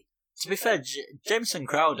C. To be fair, Jameson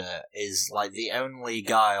Crowder is like the only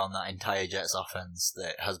guy on that entire Jets offense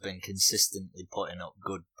that has been consistently putting up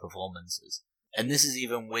good performances. And this is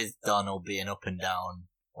even with Darnold being up and down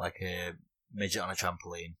like a midget on a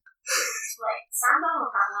trampoline. Like, Sam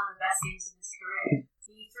Darnold had one of the best games of his career.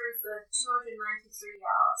 He threw for 293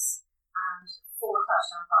 yards and 4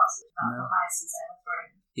 touchdown passes. That's the highest he's ever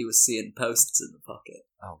thrown. He was seeing posts in the pocket.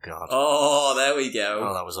 Oh, God. Oh, there we go.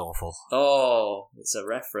 Oh, that was awful. Oh, it's a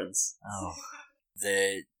reference. Oh.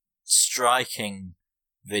 The striking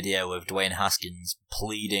video of Dwayne Haskins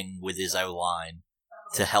pleading with his O-line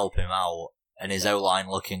to help him out, and his O-line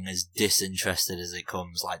looking as disinterested as it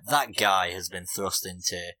comes. Like, that guy has been thrust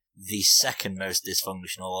into the second most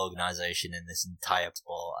dysfunctional organisation in this entire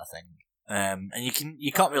sport, I think. And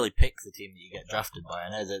you can't really pick the team that you get drafted by.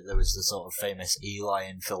 I know that there was the sort of famous Eli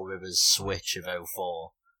and Phil Rivers switch of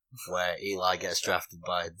 2004, where Eli gets drafted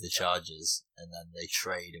by the Chargers, and then they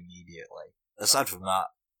trade immediately. Aside from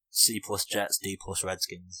that, C plus Jets, D plus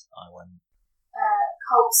Redskins, I went.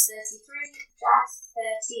 Colts 33, Jags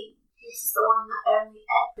 13. This is the one that only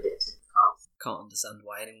Ed predicted the Colts. Can't understand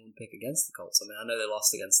why anyone would pick against the Colts. I mean, I know they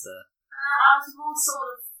lost against the... I was more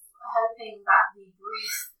sort of hoping that the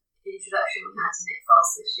brief introduction we had to Nick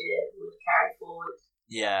Foles this year would carry forward.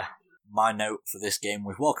 Yeah, my note for this game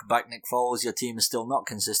was, welcome back, Nick Foles. Your team is still not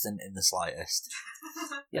consistent in the slightest.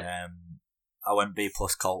 Yeah. I went B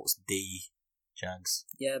plus Colts, D Jags.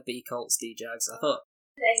 Yeah, B Colts, D Jags. I thought...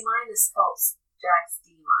 A minus Colts, Jags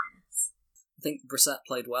D minus. I think Brissett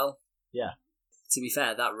played well. Yeah. To be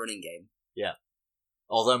fair, that running game. Yeah.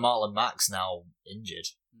 Although Marlon Mack's now injured.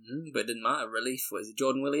 But it didn't matter. Relief. Was it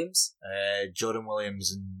Jordan Williams? Jordan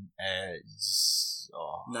Williams and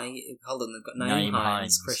hold on, they've got Naeem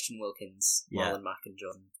Hines, Christian Wilkins, Marlon Mack, and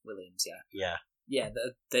Jordan Williams. Yeah.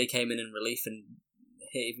 They came in relief and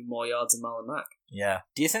hit even more yards than Marlon Mack. Yeah.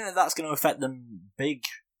 Do you think that that's going to affect them big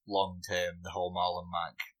long term? The whole Marlon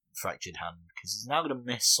Mack fractured hand, because he's now going to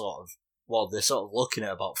miss they're sort of looking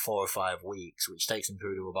at about 4 or 5 weeks, which takes him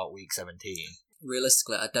through to about week 17.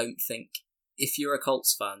 Realistically, I don't think, if you're a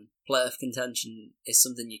Colts fan, playoff contention is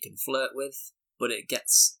something you can flirt with, but it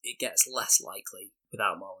gets less likely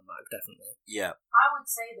without Marlon Mack, definitely. Yeah. I would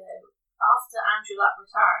say, though, after Andrew Luck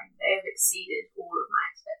retiring, they have exceeded all of my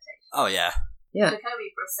expectations. Oh, yeah. Yeah.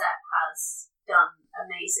 Jacoby Brissett has done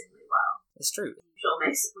amazingly well. It's true. I'm sure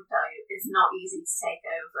Mason would tell you it's not easy to take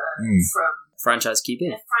over from franchise QB.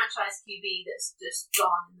 A franchise QB that's just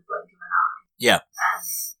gone in the blink of an eye. Yeah. And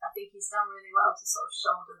I think he's done really well to sort of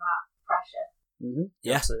shoulder that pressure. Mm-hmm.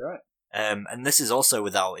 Yeah. Absolutely right. And this is also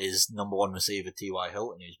without his number one receiver, T.Y.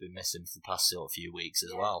 Hilton, who's been missing for the past few weeks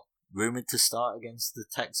as well. Rumoured to start against the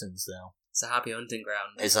Texans now. It's a happy hunting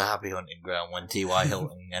ground. It's a happy hunting ground when T.Y.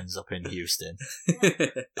 Hilton ends up in Houston.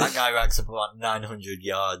 That guy racks up about 900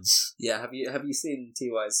 yards. Yeah, have you seen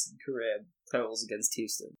T.Y.'s career totals against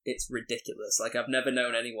Houston? It's ridiculous. Like, I've never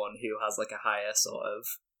known anyone who has like a higher sort of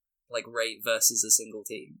like rate versus a single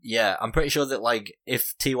team. Yeah, I'm pretty sure that like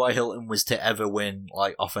if T.Y. Hilton was to ever win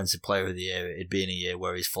like Offensive Player of the Year, it'd be in a year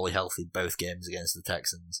where he's fully healthy both games against the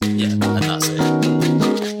Texans. Yeah, and that's it.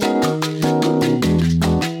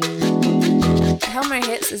 Hail Mary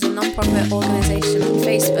Hits is a non-profit organisation on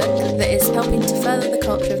Facebook that is helping to further the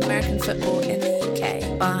culture of American football in the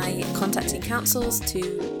UK by contacting councils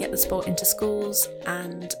to get the sport into schools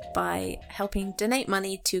and by helping donate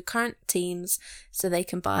money to current teams so they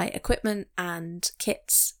can buy equipment and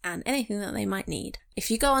kits and anything that they might need.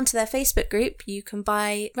 If you go onto their Facebook group, you can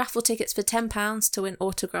buy raffle tickets for £10 to win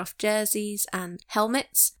autographed jerseys and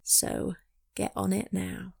helmets, so get on it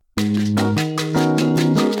now.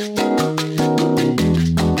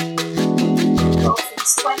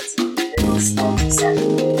 Dolphins 20, Bills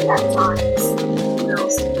 37, at times.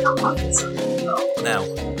 Bills did not have this under control. Now,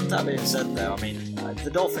 that being said though, I mean,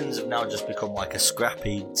 the Dolphins have now just become like a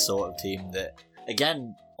scrappy sort of team that,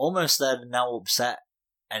 again, almost there to now upset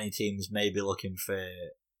any teams maybe looking for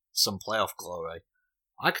some playoff glory.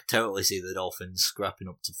 I could totally see the Dolphins scrapping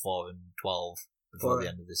up to 4-12 before the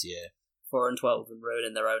end of this year. 4-12 and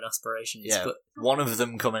ruining their own aspirations. Yeah, but one of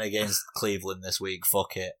them coming against Cleveland this week.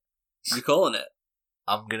 Fuck it. You calling it?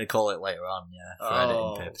 I'm going to call it later on, yeah, for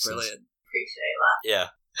editing purposes. Brilliant. Appreciate that. Yeah.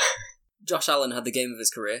 Josh Allen had the game of his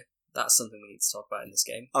career. That's something we need to talk about in this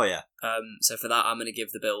game. Oh, yeah. So for that, I'm going to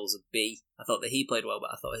give the Bills a B. I thought that he played well,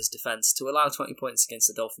 but I thought his defence, to allow 20 points against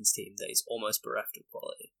the Dolphins team that is almost bereft of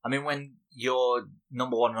quality. I mean, when your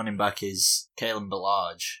number one running back is Kalen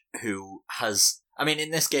Ballage, who has... I mean,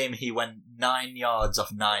 in this game, he went 9 yards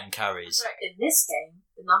off 9 carries. In this game,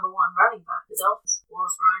 the number one running back, the Dolphins,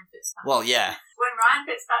 was Ryan Fitzpatrick. Well, yeah. When Ryan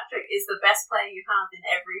Fitzpatrick is the best player you have in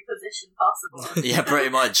every position possible. Yeah,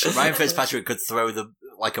 pretty much. Ryan Fitzpatrick could throw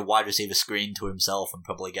a wide receiver screen to himself and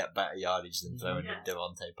probably get better yardage than throwing to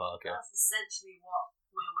Devontae Parker. That's essentially what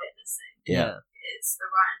we're witnessing. Yeah. It's the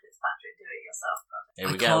Ryan Fitzpatrick do-it-yourself project.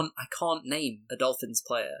 Here we go. I can't name a Dolphins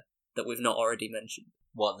player that we've not already mentioned.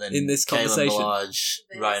 What then? In this conversation? Kalen Ballage,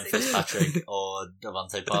 Ryan Fitzpatrick, or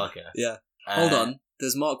Devontae Parker? Yeah. Hold on.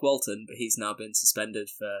 There's Mark Walton, but he's now been suspended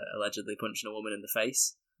for allegedly punching a woman in the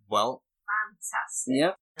face. Well, fantastic.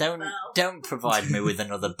 Yeah. Don't provide me with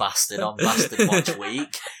another bastard on Bastard Watch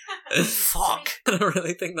Week. Fuck. I don't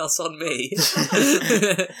really think that's on me. Is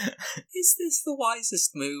this the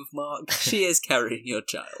wisest move, Mark? She is carrying your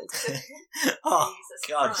child. Oh, Jesus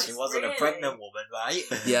God, Christ, she wasn't really? a pregnant woman, right?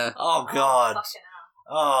 Yeah. Oh, God. Fucking hell.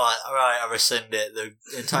 Oh, alright, I rescind it. The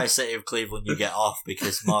entire city of Cleveland, you get off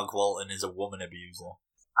because Mark Walton is a woman abuser.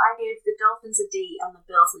 I gave the Dolphins a D and the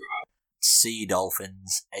Bills an A. C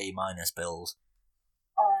Dolphins, A- Bills.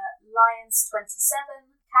 Lions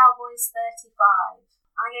 27, Cowboys 35.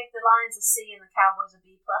 I gave the Lions a C and the Cowboys a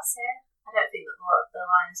B plus here. I don't think that the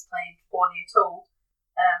Lions played poorly at all.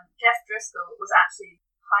 Jeff Driscoll was actually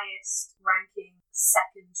highest ranking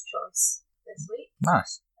second choice this week.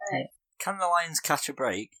 Nice. Uh, Can the Lions catch a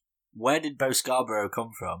break? Where did Bo Scarborough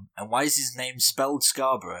come from? And why is his name spelled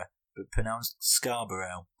Scarborough, but pronounced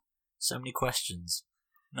Scarborough? So many questions.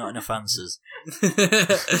 Not enough answers. Was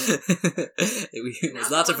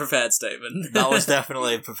that a prepared statement? That was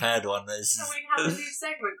definitely a prepared one. So we have a new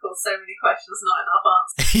segment called So Many Questions, Not Enough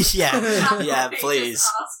Answers. Yeah, He please.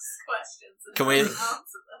 just asks questions and Can we- doesn't answer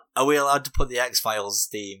them. Are we allowed to put the X-Files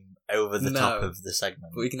theme over the No. top of the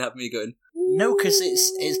segment? We can have me going, No, because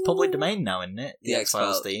it's public domain now, isn't it? The The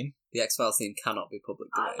X-Files X-Files. theme. the X-Files theme cannot be public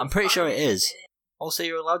domain. I'm pretty sure it is. Also,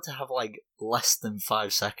 you're allowed to have, less than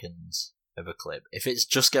 5 seconds of a clip. If it's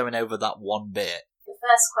just going over that one bit. The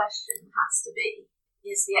first question has to be,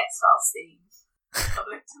 is the X-Files theme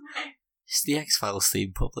public domain? Is the X-Files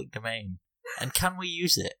theme public domain? And can we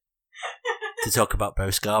use it to talk about Bo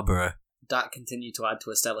Scarborough? Dak continued to add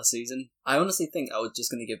to a stellar season. I honestly think I was just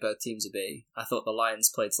going to give both teams a B. I thought the Lions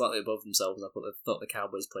played slightly above themselves. I thought the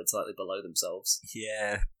Cowboys played slightly below themselves.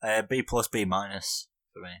 Yeah, B+, B- for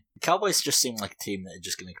me. The Cowboys just seem like a team that are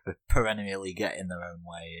just going to perennially get in their own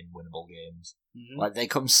way in winnable games. Mm-hmm. They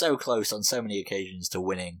come so close on so many occasions to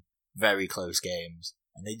winning very close games,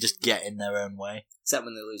 and they just get in their own way. Except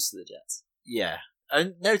when they lose to the Jets. Yeah.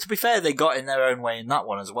 And no, to be fair, they got in their own way in that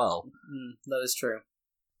one as well. That is true.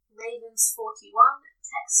 Ravens 41,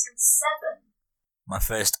 Texans 7. My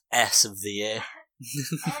first S of the year.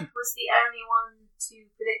 Ed was the only one to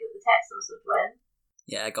predict that the Texans would win.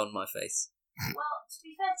 Yeah, egg on my face. Well, to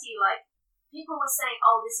be fair to you, people were saying,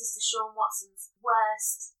 oh, this is Deshaun Watson's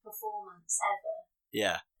worst performance ever.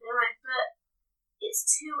 Yeah. And I'm like, but it's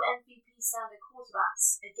two MVP standard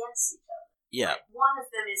quarterbacks against each other. Yeah. One of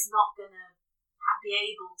them is not going to be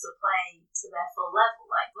able to play to their full level.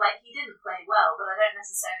 Like he didn't play well, but I don't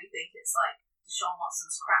necessarily think it's Deshaun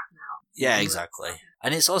Watson's crap now. Yeah, exactly.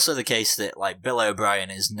 And it's also the case that, Bill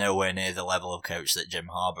O'Brien is nowhere near the level of coach that Jim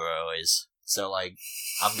Harbaugh is. So,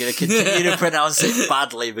 I'm going to continue to pronounce it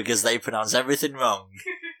badly because they pronounce everything wrong.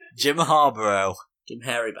 Jim Harbaugh. Jim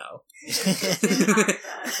Harrybow.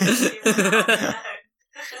 I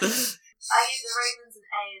gave the Ravens an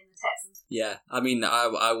A and the Texans. Yeah, I mean,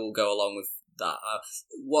 I will go along with that.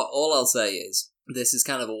 All I'll say is, this is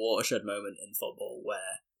kind of a watershed moment in football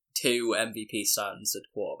where two MVP stands at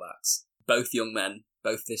quarterbacks, both young men,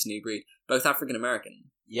 both this new breed, both African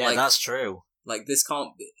American. Yeah, that's true. This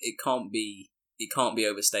can't be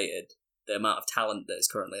overstated. The amount of talent that is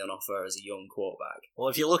currently on offer as a young quarterback. Well,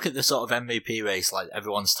 if you look at the sort of MVP race,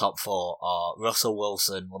 everyone's top 4 are Russell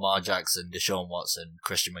Wilson, Lamar Jackson, Deshaun Watson,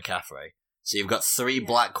 Christian McCaffrey. So you've got 3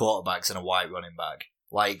 black quarterbacks and a white running back.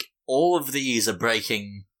 All of these are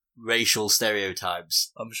breaking racial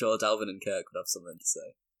stereotypes. I'm sure Dalvin and Kirk would have something to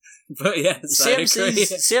say. But yes, I agree.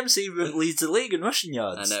 CMC leads the league in rushing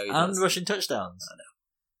yards. I know he and does. rushing touchdowns. I know.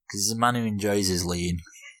 Because he's a man who enjoys his lean,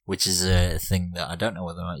 which is a thing that I don't know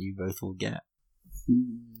whether or not you both will get.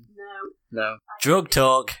 No. Drug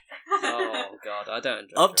talk. Oh God, I don't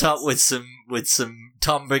enjoy Up top drugs. with some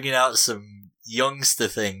Tom bringing out some youngster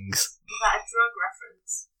things. Was that a drug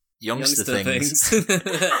reference? Youngster things.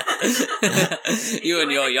 You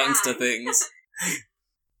and your youngster things.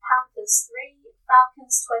 Panthers 3,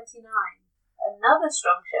 Falcons 29. Another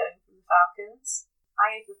strong showing from the Falcons.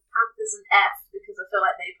 I gave the Panthers an F because I feel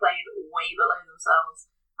like they played way below themselves,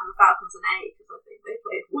 and the Falcons an A because I think they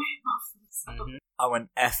played way above themselves. I went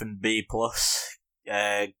F and B plus.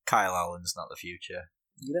 Kyle Allen's not the future.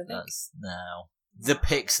 You don't think? No. The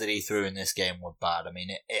picks that he threw in this game were bad. I mean,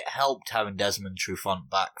 it helped having Desmond Trufant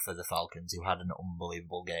back for the Falcons, who had an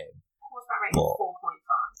unbelievable game. Quarterback rating 4.5.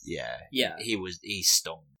 Yeah. He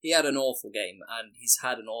stung. He had an awful game, and he's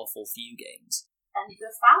had an awful few games. And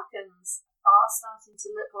the Falcons are starting to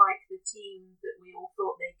look like the team that we all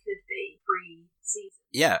thought they could be pre-season.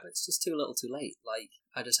 Yeah. But it's just too little too late.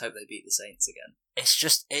 I just hope they beat the Saints again.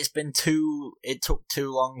 It took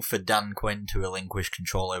too long for Dan Quinn to relinquish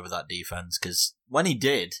control over that defense, because when he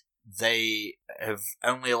did, they have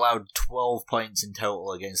only allowed 12 points in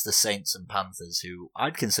total against the Saints and Panthers, who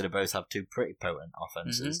I'd consider both have two pretty potent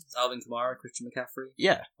offenses. Alvin Kamara, Christian McCaffrey.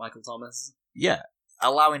 Yeah. Michael Thomas. Yeah.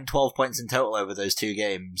 Allowing 12 points in total over those two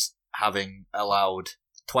games, having allowed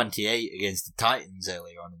 28 against the Titans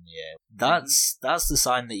earlier on in the year. That's the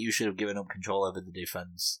sign that you should have given up control over the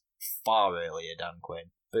defense far earlier, Dan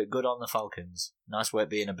Quinn. But good on the Falcons. Nice work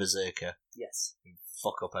being a berserker. Yes.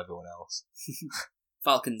 Fuck up everyone else.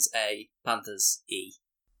 Falcons A, Panthers E.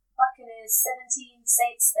 Buccaneers 17,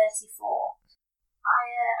 Saints 34.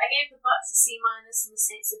 I gave the Bucks a C- and the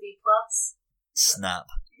Saints a B+. Snap.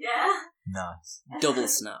 Yeah. Nice. Double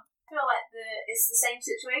snap. I feel like it's the same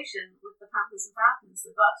situation with the Panthers and Falcons.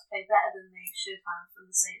 The Bucks played better than they should have, and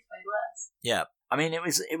the Saints played worse. Yeah. I mean, it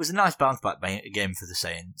was a nice bounce back game for the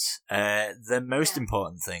Saints. The most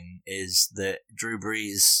important thing is that Drew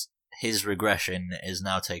Brees, his regression is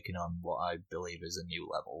now taking on what I believe is a new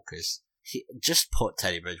level, because he just put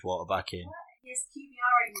Teddy Bridgewater back in. His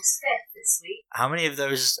QBR rating was 5th this week.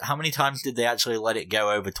 How many times did they actually let it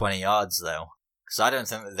go over 20 yards, though? Because I don't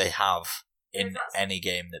think that they have in any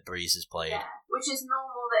game that Brees has played. Yeah, which is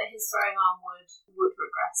normal that his throwing arm would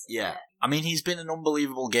regress. Yeah. I mean, he's been an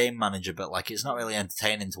unbelievable game manager, but like, it's not really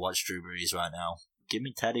entertaining to watch Drew Brees right now. Give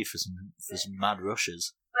me Teddy for some mad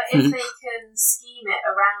rushes. But if they can scheme it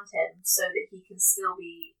around him so that he can still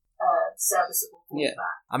be a serviceable quarterback.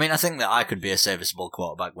 Yeah. I mean, I think that I could be a serviceable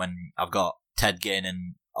quarterback when I've got Ted Ginn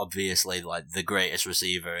and obviously like the greatest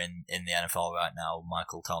receiver in the NFL right now,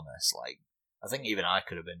 Michael Thomas. Like, I think even I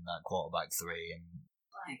could have been that quarterback 3.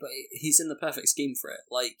 But he's in the perfect scheme for it.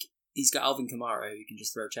 Like, he's got Alvin Kamara who you can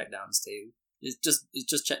just throw checkdowns to. It's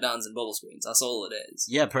just checkdowns and bubble screens. That's all it is.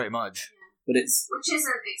 Yeah, pretty much. Yeah. But which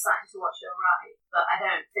isn't exciting to watch, you're right. But I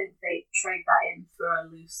don't think they trade that in for a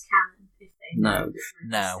loose cannon if they know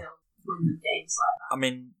No. still win games like that. I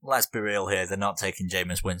mean, let's be real here. They're not taking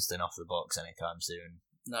Jameis Winston off the box anytime soon.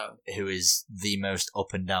 No. Who is the most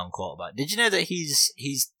up and down quarterback. Did you know that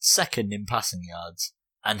he's second in passing yards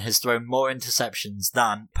and has thrown more interceptions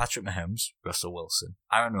than Patrick Mahomes, Russell Wilson,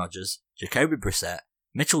 Aaron Rodgers, Jacoby Brissett,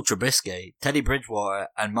 Mitchell Trubisky, Teddy Bridgewater,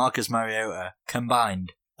 and Marcus Mariota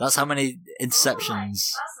combined? That's how many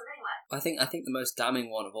interceptions. That's the thing, like. I think the most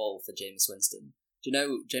damning one of all for Jameis Winston. Do you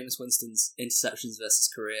know Jameis Winston's interceptions versus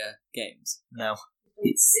career games? No.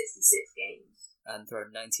 It's 66 games. And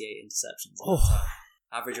thrown 98 interceptions. Oh.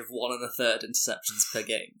 Average of 1 1/3 interceptions per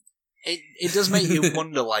game. It does make you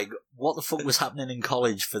wonder, like, what the fuck was happening in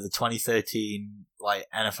college for the 2013 like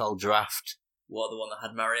NFL draft? What, the one that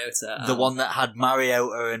had Mariota? The one that had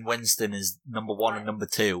Mariota and Winston as number 1 and number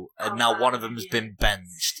 2, and now one of them has been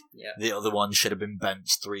benched. Yeah. The other one should have been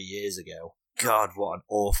benched 3 years ago. God, what an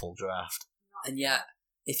awful draft. And yet,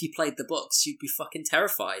 if you played the Bucs, you'd be fucking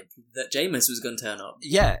terrified that Jameis was going to turn up.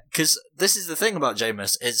 Yeah, because this is the thing about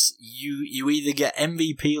Jameis, is you either get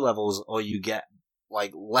MVP levels or you get,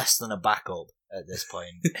 like, less than a backup at this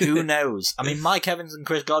point. Who knows? I mean, Mike Evans and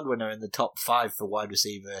Chris Godwin are in the top 5 for wide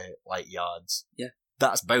receiver, like, yards. Yeah.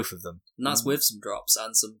 That's both of them. And that's with some drops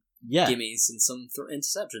and some gimmies and some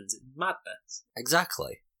interceptions. It's madness.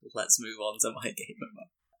 Exactly. Let's move on to my game.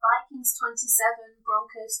 Vikings 27,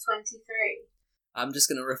 Broncos 23. I'm just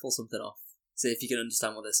going to riffle something off. See if you can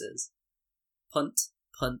understand what this is. Punt,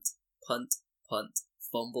 punt, punt, punt,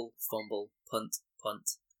 fumble, fumble, punt,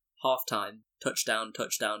 punt. Half-time, touchdown,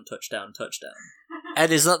 touchdown, touchdown, touchdown.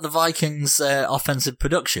 Ed, is that the Vikings' offensive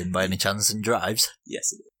production by any chance in drives?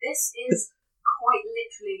 Yes, it is. This is quite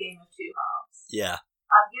literally a game of two halves. Yeah.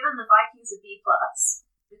 I've given the Vikings a B+,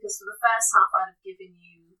 because for the first half I'd have given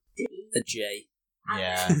you D. A J. And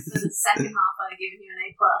Yeah. then for the second half I'd have given you an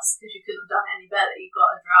A+, because you couldn't have done it any better. You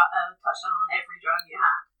got a touchdown on every drive you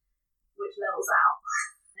had, which levels out.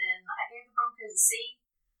 Then I gave the Broncos a C,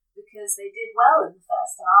 because they did well in the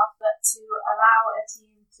first half, but to allow a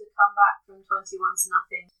team to come back from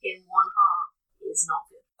 21-0 in one half is not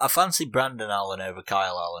good. I fancy Brandon Allen over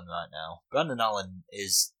Kyle Allen right now. Brandon Allen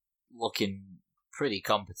is looking pretty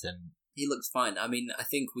competent. He looks fine. I mean, I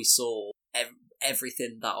think we saw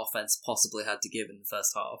everything that offense possibly had to give in the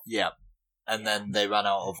first half. Yeah. And then they ran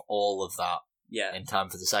out of all of that Yeah. in time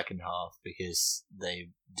for the second half because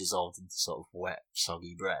they dissolved into sort of wet,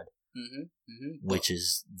 soggy bread, which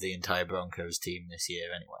is the entire Broncos team this year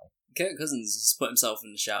anyway. Kirk Cousins has put himself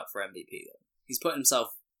in the shout for MVP, though. He's put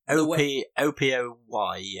himself... OPOY,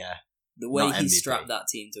 yeah. The way Not he MVP. strapped that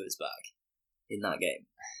team to his back in that game.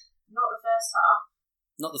 Not the first half.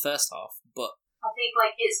 Not the first half, but... I think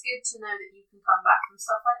it's good to know that you can come back from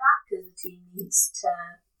stuff like that, because the team needs to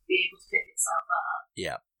be able to pick itself up.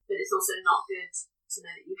 Yeah. But it's also not good to know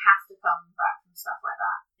that you have to come back from stuff like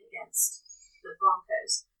that against the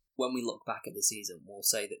Broncos. when we look back at the season, we'll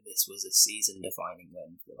say that this was a season-defining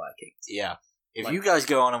win for the Vikings. Yeah. If you guys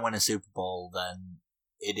go on and win a Super Bowl, then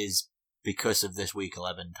it is because of this Week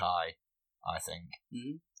 11 tie, I think.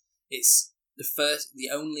 Mm-hmm. It's the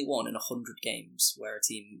only one in 100 games where a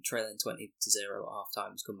team trailing 20-0 at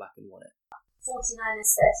half-time has come back and won it.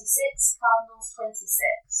 49ers 36, Cardinals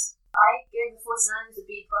 26. I gave the 49ers a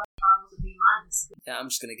B+, Cardinals a B-. Yeah, I'm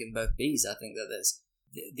just going to give them both Bs. I think that there's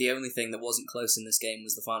the only thing that wasn't close in this game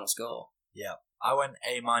was the final score. Yeah, I went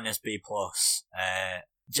A-, B+.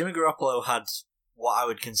 Jimmy Garoppolo had what I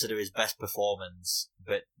would consider his best performance,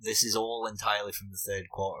 but this is all entirely from the third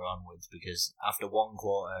quarter onwards, because after one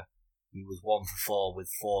quarter, he was 1 for 4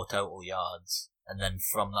 with 4 total yards, and then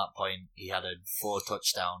from that point, he had a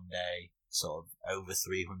 4-touchdown day, sort of over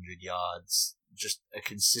 300 yards, just a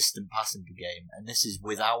consistent passing per game, and this is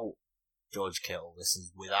without George Kittle, this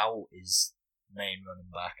is without his main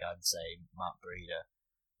running back, I'd say, Matt Breida.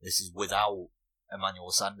 This is without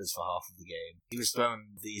Emmanuel Sanders for half of the game. He was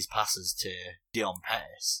throwing these passes to Dante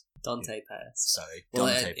Pettis. Sorry,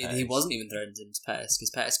 Dante Pettis. He wasn't even throwing them to Pettis,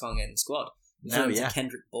 because Pettis can't get in the squad. To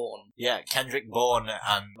Kendrick Bourne. Yeah, Kendrick Bourne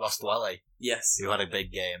and Ross Dwelly. Yes. Who had a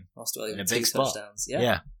big game. Ross Dwelly in with a big spot. Touchdowns.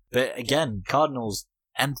 Yeah. But again, Cardinals,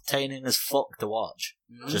 entertaining as fuck to watch.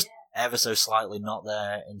 Mm-hmm. Just ever so slightly not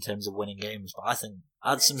there in terms of winning games, but I think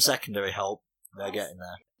add some secondary help, they're getting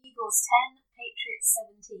there. Eagles 10, Patriots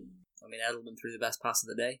 17. I mean, Edelman threw the best pass of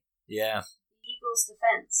the day. Yeah. The Eagles'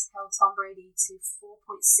 defense held Tom Brady to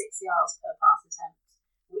 4.6 yards per pass attempt,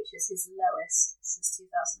 which is his lowest since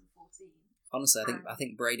 2014. Honestly, I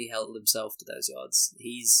think Brady held himself to those yards.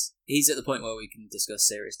 He's at the point where we can discuss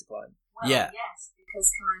serious decline. Well, yeah. Yes,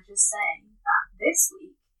 because can I just say that this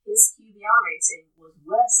week his QBR rating was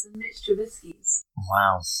worse than Mitch Trubisky's.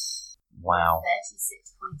 Wow.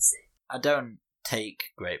 36.6. I don't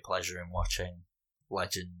take great pleasure in watching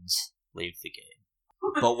legends leave the game.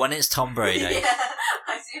 But when it's Tom Brady, yeah,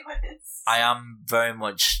 I see what it's. I am very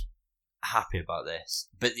much happy about this.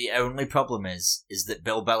 But the only problem is that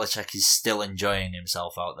Bill Belichick is still enjoying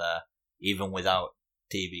himself out there, even without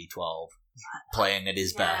TB12, playing at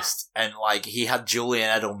his best. And, he had Julian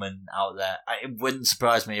Edelman out there. It wouldn't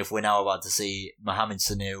surprise me if we're now about to see Mohamed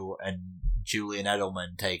Sanu and Julian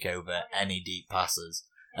Edelman take over any deep passes.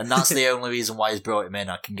 And that's the only reason why he's brought him in,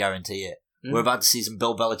 I can guarantee it. We're about to see some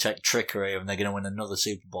Bill Belichick trickery, and they're going to win another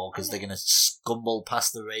Super Bowl because they're going to scumble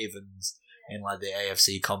past the Ravens in the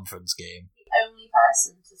AFC conference game. The only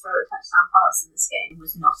person to throw a touchdown pass in this game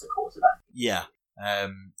was not a quarterback. Yeah.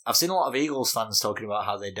 I've seen a lot of Eagles fans talking about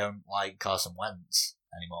how they don't like Carson Wentz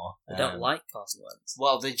anymore. They don't like Carson Wentz?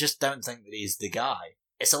 Well, they just don't think that he's the guy.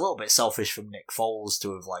 It's a little bit selfish from Nick Foles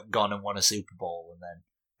to have gone and won a Super Bowl and then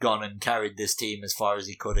gone and carried this team as far as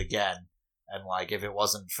he could again. And if it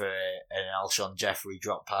wasn't for an Alshon Jeffrey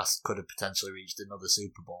drop pass, could have potentially reached another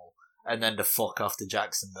Super Bowl. And then to fuck off to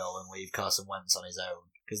Jacksonville and leave Carson Wentz on his own.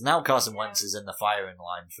 Because now Carson Wentz is in the firing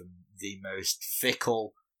line from the most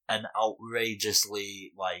fickle and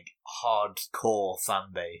outrageously, hardcore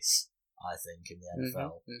fan base, I think, in the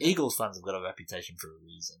NFL. Mm-hmm. Eagles fans have got a reputation for a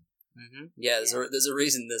reason. Mm-hmm. Yeah, there's a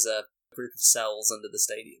reason there's a group of cells under the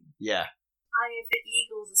stadium. Yeah. I give the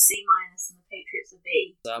Eagles a C- and the Patriots a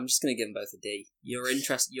B. So I'm just going to give them both a D. Your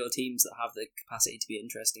teams that have the capacity to be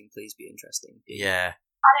interesting, please be interesting. D. Yeah.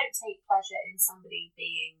 I don't take pleasure in somebody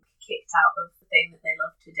being kicked out of the thing that they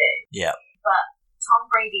love to do. Yeah. But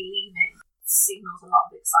Tom Brady leaving signals a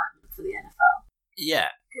lot of excitement for the NFL.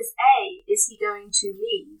 Yeah. Because A, is he going to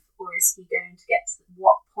leave, or is he going to get to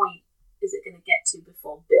what point is it going to get to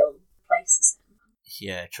before Bill replaces him?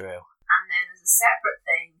 Yeah, true. And then as a separate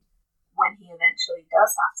thing, when he eventually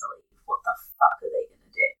does have to leave, what the fuck are they going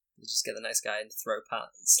to do? You just get the next guy and throw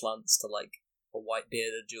slants to a white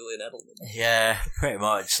bearded Julian Edelman. Yeah, pretty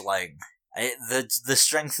much. The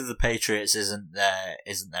strength of the Patriots isn't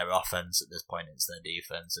their offense at this point; it's their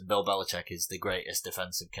defense. And Bill Belichick is the greatest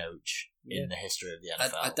defensive coach in the history of the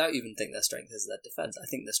NFL. I don't even think their strength is their defense. I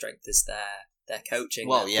think their strength is their coaching,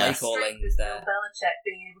 their play calling. Bill Belichick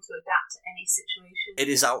being able to adapt to any situation. It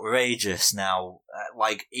is outrageous now.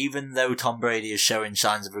 Even though Tom Brady is showing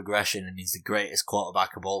signs of regression and he's the greatest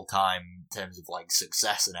quarterback of all time in terms of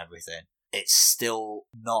success and everything, it's still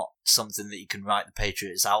not something that you can write the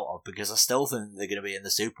Patriots out of, because I still think they're going to be in the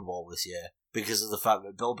Super Bowl this year because of the fact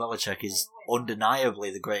that Bill Belichick is undeniably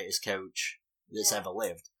the greatest coach that's ever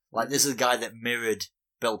lived. This is a guy that mirrored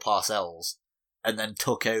Bill Parcells and then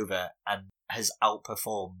took over and has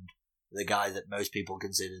outperformed the guy that most people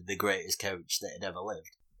considered the greatest coach that had ever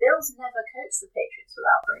lived. Bill's never coached the Patriots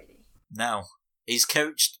without Brady. No. He's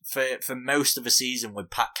coached for most of the season with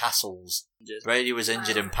Pat Castles. Brady was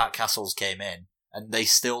injured and Pat Castles came in. and they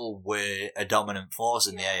still were a dominant force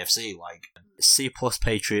in the AFC. Like C+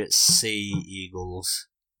 Patriots, C Eagles,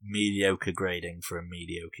 mediocre grading for a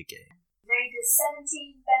mediocre game. Raiders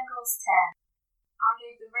 17, Bengals 10. I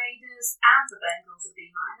gave the Raiders and the Bengals a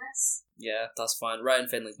B-. Yeah, that's fine. Ryan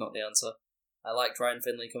Finley's not the answer. I liked Ryan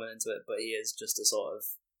Finley coming into it, but he is just a sort of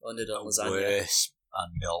underdone lasagna. Worse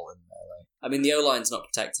and Milton, really. I mean, the O-line's not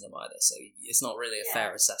protecting him either, so it's not really a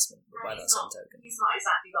fair assessment by that same token. He's not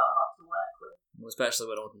exactly got a lot to work with. Especially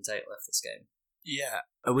when Auden Tate left this game. Yeah.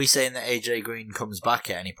 Are we saying that AJ Green comes back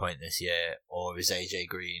at any point this year, or is AJ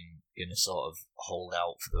Green going to sort of hold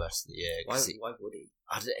out for the rest of the year? Why would he?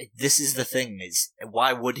 This is the thing,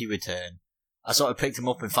 why would he return? I sort of picked him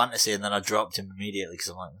up in fantasy and then I dropped him immediately because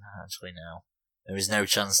I'm like, actually no. There is no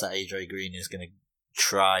chance that AJ Green is going to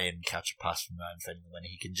try and catch a pass from Ryan Finley when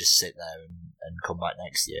he can just sit there and come back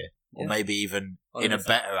next year. Yeah. Or maybe even in a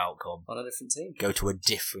better outcome. On a different team. Go to a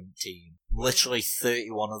different team. Literally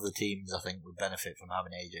 31 other teams, I think, would benefit from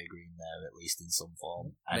having AJ Green there, at least in some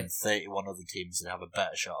form. And 31 other teams would have a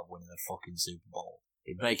better shot of winning the fucking Super Bowl.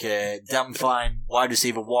 He'd make a damn fine wide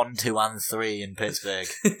receiver 1, 2 and 3 in Pittsburgh.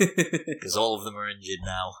 Because all of them are injured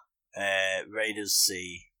now. Raiders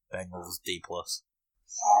C, Bengals D+.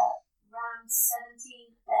 Rams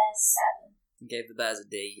 17, Bears 7. You gave the Bears a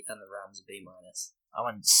D and the Rams a B-. I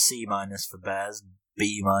went C- for Bears,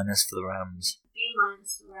 B- for the Rams. B- for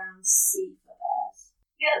Rams, C for Bears.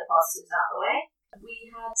 Get the positives out of the way.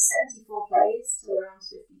 We had 74 plays to the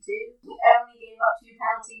Rams 52. We only gave up 2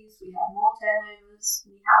 penalties. We had more turnovers.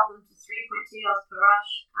 We held them to 3.2 yards per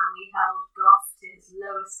rush, and we held Goff to his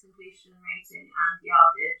lowest completion rating and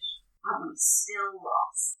yardage, and we still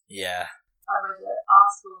lost. Yeah. I read an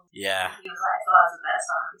article. Yeah. He was like, if I was a Bears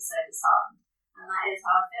fan, I'd be so disheartened. And that is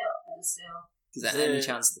how I feel. I just feel... Because any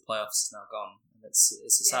chance of the playoffs is now gone. It's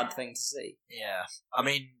a sad thing to see. Yeah. I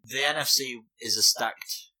mean, the NFC is a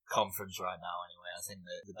stacked conference right now anyway. I think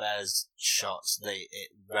that the Bears' shots,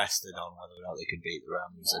 it rested on whether or not they could beat the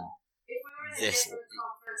Rams. And if we were in a different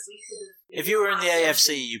conference, we could have... If you were in the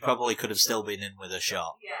AFC, you probably could have still been in with a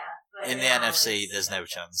shot. Yeah. But in the NFC, there's no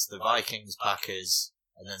chance. The Vikings, Packers,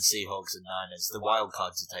 and then Seahawks and Niners, the wild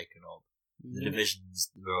cards are taken up. The divisions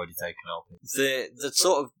were already taken up. The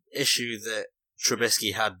sort of issue that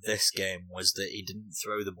Trubisky had this game was that he didn't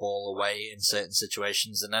throw the ball away in certain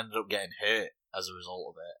situations and ended up getting hurt as a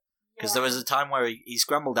result of it. Because there was a time where he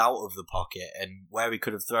scrambled out of the pocket and where he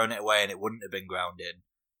could have thrown it away and it wouldn't have been ground in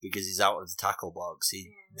because he's out of the tackle box.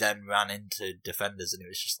 He then ran into defenders and it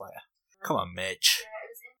was just like, come on, Mitch.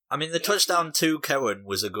 I mean, the touchdown to Cohen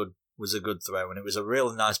was a good throw and it was a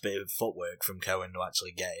really nice bit of footwork from Cohen to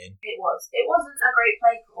actually get in. It was. It wasn't a great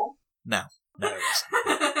play call. No, it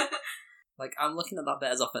wasn't. Like, I'm looking at that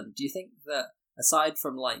Bears offense. Do you think that, aside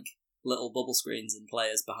from, like, little bubble screens and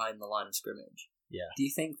players behind the line of scrimmage, do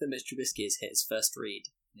you think that Mitch Trubisky has hit his first read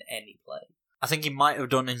in any play? I think he might have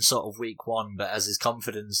done in sort of week 1, but as his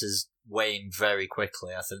confidence is waned very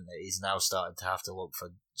quickly, I think that he's now started to have to look for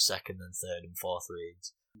second and third and fourth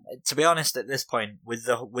reads. To be honest, at this point, with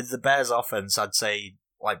the Bears offense, I'd say,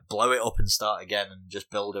 like, blow it up and start again and just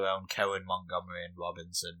build around Cohen, Montgomery and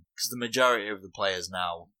Robinson. Because the majority of the players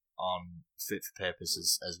now aren't fit for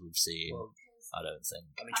purpose as we've seen. Well, I don't think.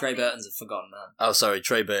 I mean, Trey Burton's a forgotten man. Oh, sorry,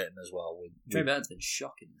 Trey Burton as well. Trey Burton's been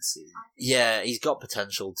shocking this season. Yeah, he's got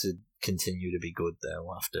potential to continue to be good,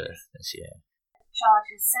 though, after this year.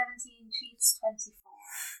 Chargers 17, Chiefs 24.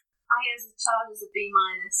 I gave the Chargers a B-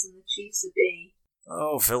 and the Chiefs a B.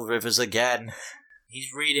 Oh, Phil Rivers again.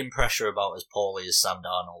 He's reading pressure about as poorly as Sam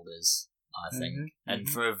Darnold is, I think. Mm-hmm. And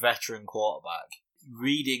for a veteran quarterback,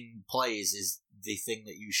 reading plays is the thing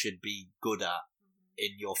that you should be good at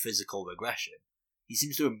in your physical regression. He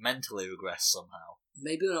seems to have mentally regressed somehow.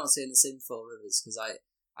 Maybe we're not saying the same for Phil Rivers, because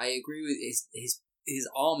I agree with his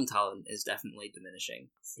arm talent is definitely diminishing.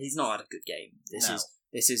 He's not had a good game.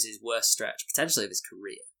 This is his worst stretch, potentially, of his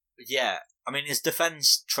career. Yeah, I mean, his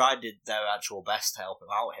defence tried their actual best to help him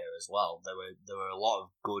out here as well. There were a lot of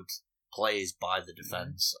good plays by the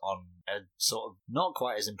defence on a sort of not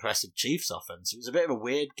quite as impressive Chiefs offence. It was a bit of a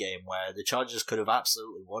weird game where the Chargers could have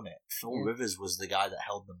absolutely won it. Phil Rivers was the guy that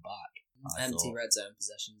held them back. Empty red zone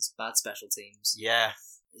possessions, bad special teams. Yeah.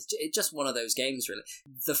 It's just one of those games, really.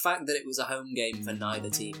 The fact that it was a home game for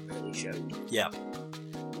neither team really showed. Yeah.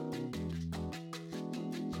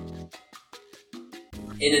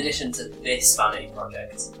 In addition to this vanity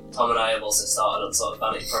project, Tom and I have also started on sort of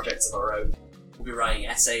vanity projects of our own. We'll be writing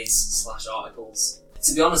essays / articles.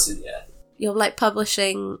 To be honest with you, you're like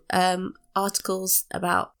publishing articles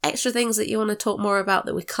about extra things that you want to talk more about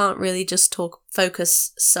that we can't really just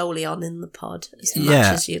focus solely on in the pod as much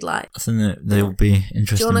as you'd like. I think that they'll be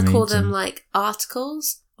interesting. Do you want to call them like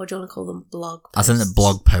articles, or do you want to call them blog posts? I think the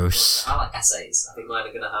blog posts. I like essays. I think mine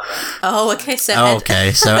are going to have a... Oh,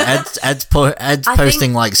 okay. So Ed's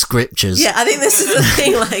posting like scriptures. Yeah, I think this is the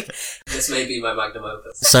thing. Like, This may be my magnum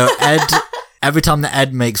opus. So every time that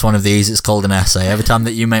Ed makes one of these, it's called an essay. Every time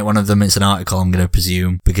that you make one of them, it's an article, I'm going to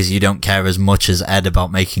presume, because you don't care as much as Ed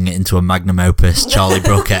about making it into a magnum opus, Charlie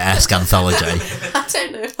Brooker-esque anthology. I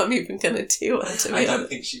don't know if I'm even going to do one, to be honest. I don't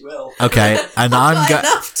think she will. Okay, and I've got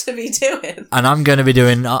enough to be doing. And I'm going to be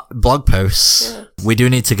doing blog posts. Yeah. We do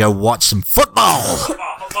need to go watch some football.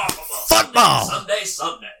 Football.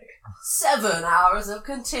 Sunday. 7 hours of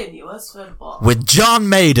continuous football with John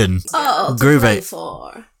Maiden. Oh, groovy.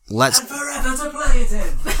 For. Let's and forever to play it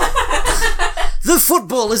in. The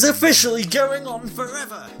football is officially going on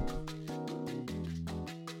forever.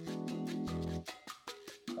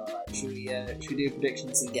 Alright, should we do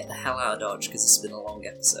predictions and get the hell out of Dodge, because it's been a long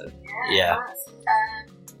episode? Yeah.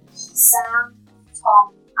 Sam,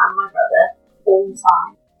 Tom, and my brother all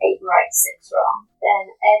time 8 right, 6 wrong.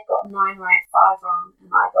 Then Ed got 9 right, 5 wrong,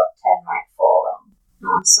 and I got 10 right, 4 wrong.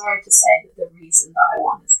 Now, I'm sorry to say that the reason that I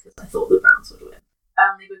won is because I thought the Browns would win.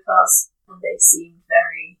 Only because they seemed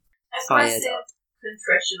very aggressive,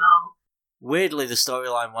 contritional. Weirdly, the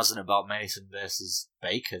storyline wasn't about Mason versus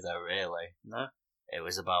Baker, though, really. No. It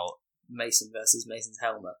was about Mason versus Mason's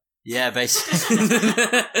helmet. Yeah, basically.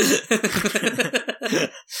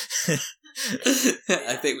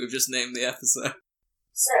 I think we've just named the episode.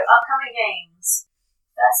 So, upcoming games.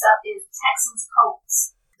 First up is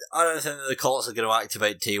Texans-Colts. I don't think that the Colts are going to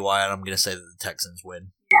activate TY, and I'm going to say that the Texans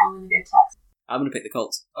win. Yeah, I'm going to go Texans. I'm going to pick the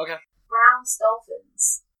Colts. Okay.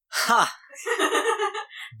 Browns-Dolphins. Ha!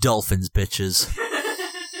 Dolphins, bitches.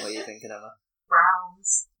 What are you thinking, Emma?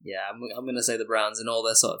 Browns. Yeah, I'm going to say the Browns in all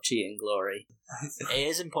their sort of cheating glory. It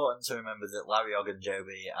is important to remember that Larry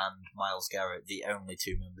Ogunjobi and Myles Garrett, the only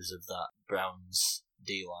 2 members of that Browns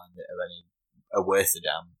D-line that are worth a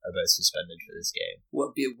damn, are both suspended for this game.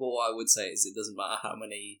 What I would say is it doesn't matter how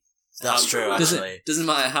many... That's true, actually. Doesn't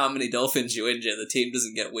matter how many Dolphins you injure, the team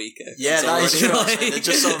doesn't get weaker. Yeah, that is true. Actually. They're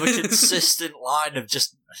just sort of a consistent line of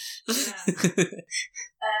just...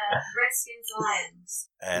 Redskins-Lions.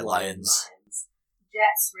 Lions.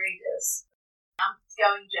 Jets-Raiders. I'm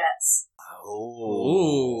going Jets.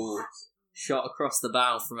 Oh. Shot across the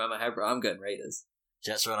bow from Emma Hebron. I'm going Raiders.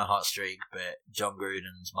 Jets are on a hot streak, but John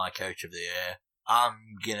Gruden's my coach of the year.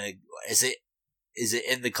 I'm gonna... Is it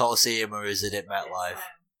in the Coliseum or is it at MetLife?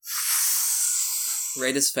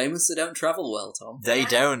 Raiders famously don't travel well, Tom. They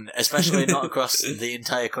don't, especially not across the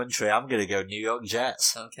entire country. I'm going to go New York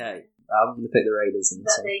Jets. Okay. I'm going to pick the Raiders in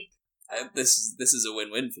this one. This is a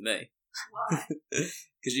win-win for me. Why?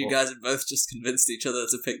 Because you guys have both just convinced each other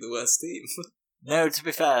to pick the worst team. No, to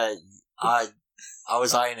be fair, I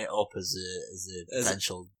was eyeing it up as a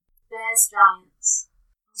potential. Bears Giants.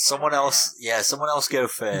 Someone else go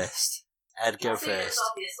first. Ed, go first. It's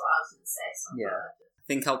obvious what I was going to say. So yeah. I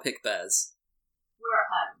think I'll pick Bears. We're at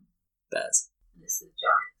home. Bears. And it's the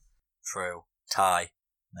Giants. True. Tie.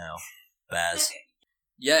 No. Bears.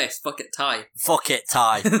 Yes, fuck it, tie. Fuck it,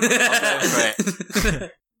 tie. I'll go for it.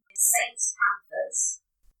 Saints Panthers.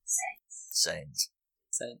 Saints.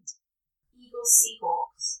 Eagles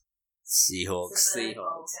Seahawks.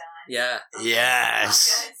 Seahawks. Yeah.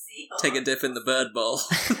 Yes. Take a dip in the bird bowl.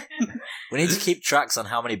 We need to keep tracks on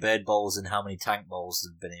how many bird bowls and how many tank bowls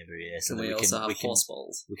there have been every year, so that we also can have horse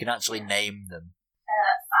bowls. We can actually name them.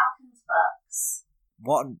 Falcons Bucks.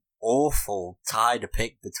 What an awful tie to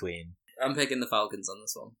pick between. I'm picking the Falcons on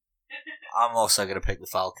this one. I'm also going to pick the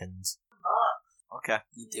Falcons. Okay.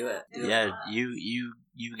 You do it.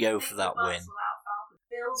 You go for that win.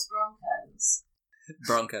 Bills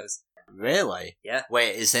Broncos. Really? Yeah.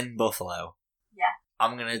 Wait, it's in Buffalo. Yeah.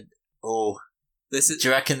 I'm gonna. Oh. Do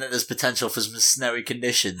you reckon that there's potential for some snowy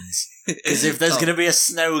conditions? Because if there's gonna be a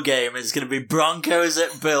snow game, it's gonna be Broncos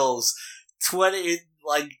at Bills,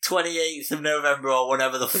 28th of November or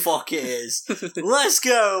whatever the fuck it is. Let's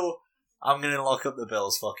go. I'm gonna lock up the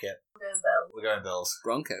Bills. Fuck it. We're going Bills.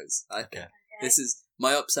 Broncos. Okay. This is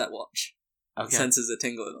my upset watch. Okay. Senses are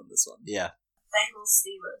tingling on this one. Yeah. Bengals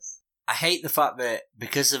Steelers. I hate the fact that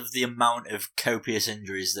because of the amount of copious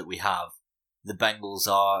injuries that we have, the Bengals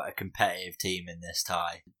are a competitive team in this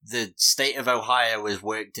tie. The state of Ohio has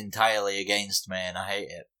worked entirely against me, and I hate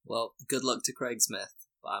it. Well, good luck to Craig Smith,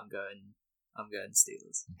 but I'm going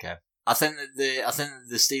Steelers. Okay. I think that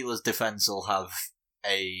the Steelers defense will have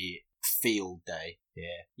a field day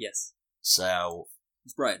here. Yes. So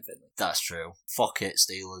it's Brian Finley. That's true. Fuck it,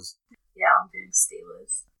 Steelers. Yeah, I'm doing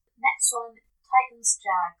Steelers. Next one, Titans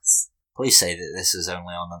Jags. Please say that this is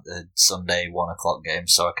only on at the Sunday 1:00 game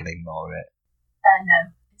so I can ignore it.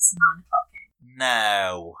 No, it's a 9:00 game.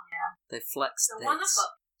 No. Yeah. They flexed So this. 1:00.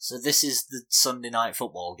 So this is the Sunday night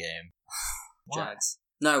football game. Jags.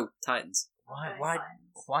 No, Titans.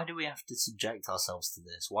 Why do we have to subject ourselves to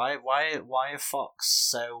this? Why are Fox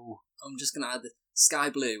so... I'm just going to add the sky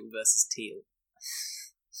blue versus teal.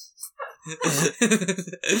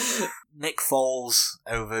 Nick Foles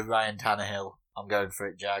over Ryan Tannehill. I'm going for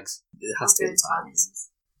it, Jags. It has to be the Titans.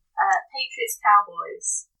 Patriots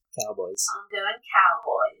Cowboys. Cowboys. I'm going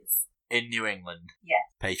Cowboys. In New England. Yeah.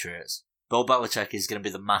 Patriots. Bill Belichick is going to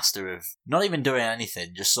be the master of not even doing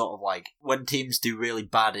anything, just sort of like when teams do really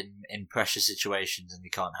bad in pressure situations and they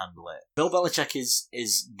can't handle it. Bill Belichick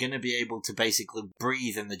is going to be able to basically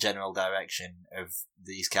breathe in the general direction of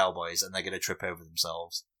these Cowboys and they're going to trip over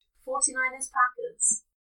themselves. 49ers Packers.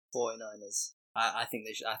 49ers. I think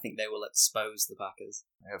they should. I think they will expose the Packers.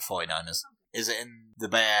 49ers. Is it in the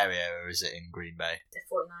Bay Area or is it in Green Bay? The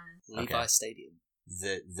 49ers. Levi Stadium.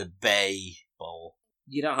 The Bay Bowl.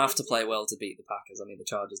 You don't have to play well to beat the Packers. I mean, the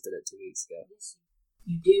Chargers did it 2 weeks ago. Yes,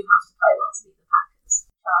 you do have to play well to beat the Packers.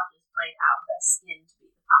 The Chargers played out of their skin to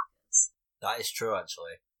beat the Packers. That is true,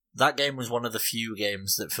 actually. That game was one of the few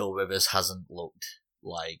games that Phil Rivers hasn't looked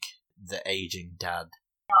like the aging dad.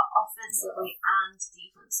 They are offensively and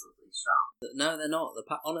defensively strong. No, they're not.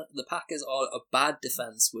 The Packers are a bad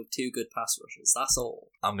defense with two good pass rushers. That's all.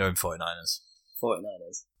 I'm going 49ers.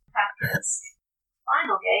 49ers. Packers.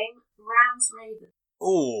 Final game, Rams-Ravens.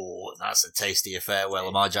 Oh, that's a tasty affair where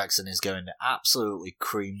Lamar Jackson is going to absolutely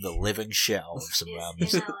cream the living shit out of some Rams.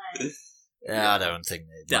 It's in LA. Yeah, I don't think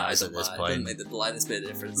it matters at this point. Doesn't make the slightest bit of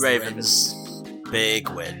difference. Ravens, big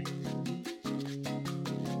win.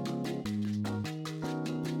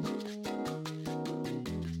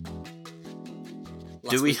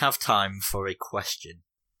 Do we have time for a question?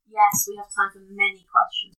 Yes, we have time for many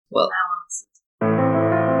questions. Well, now answered.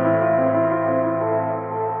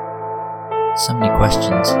 So many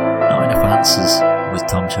questions, not enough answers with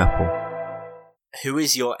Tom Chappell. Who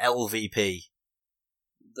is your LVP?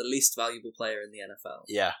 The least valuable player in the NFL.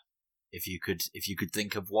 Yeah. If you could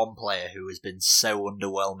think of one player who has been so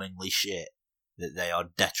underwhelmingly shit that they are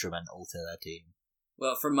detrimental to their team.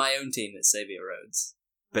 Well, from my own team, it's Xavier Rhodes.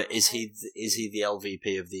 But is he the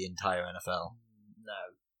LVP of the entire NFL?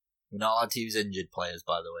 No. We're not allowed to use injured players,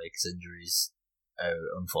 by the way, because injuries are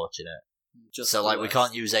unfortunate. Just so, like, we worst.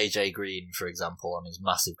 can't use AJ Green, for example, on his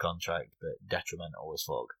massive contract, but detrimental as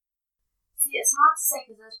fuck. See, it's hard to say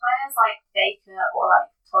because there's players like Baker or like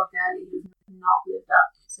Todd Gurley who've not lived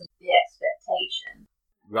up to the expectation.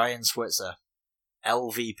 Ryan Switzer,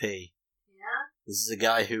 LVP. Yeah? This is a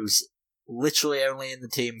guy who's literally only in the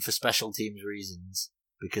team for special teams reasons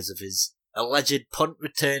because of his alleged punt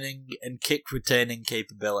returning and kick returning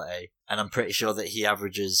capability, and I'm pretty sure that he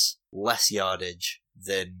averages less yardage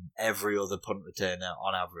than every other punt returner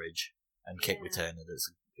on average and kick returner that's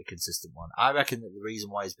a consistent one. I reckon that the reason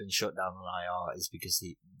why he's been shut down on IR is because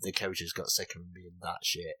the coaches got sick of him being that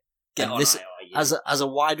shit. Get And on this, IR, you. as a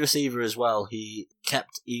wide receiver as well, he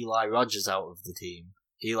kept Eli Rogers out of the team.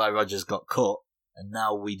 Eli Rogers got cut, and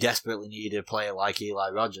now we desperately need a player like Eli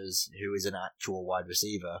Rogers who is an actual wide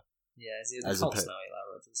receiver. Yeah, is he the Colts now,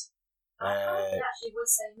 Eli Rogers? I actually would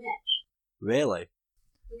say Mitch. Really?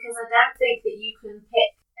 Because I don't think that you can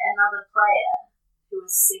pick another player who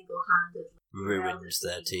has single-handedly Ruins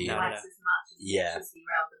their team. twice as much as Yeah. Mitch as he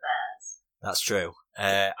railed the Bears. That's true.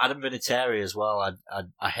 Adam Vinatieri as well.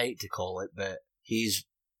 I hate to call it, but he's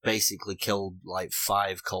basically killed like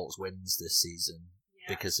 5 Colts wins this season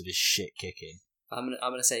because of his shit kicking. I'm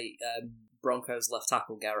gonna say Broncos left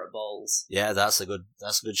tackle Garrett Bowles. Yeah, that's a good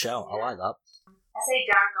shout. I like that. I say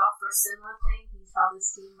Jared Goff for a similar thing. He's held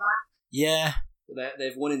his team back. Yeah,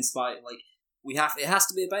 They've won in spite. It has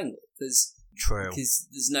to be a Bengal because true.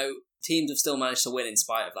 there's no teams have still managed to win in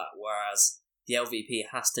spite of that, whereas the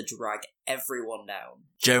LVP has to drag everyone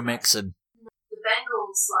down. Joe Mixon. The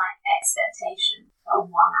Bengals' expectation are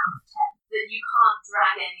 1 out of 10. That you can't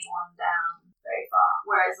drag anyone down very far.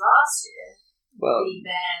 Whereas last year, the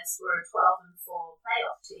Bears were a 12-4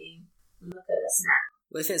 playoff team. Look at us now.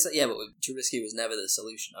 Well, if it's but Trubisky was never the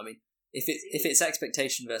solution. I mean, if it's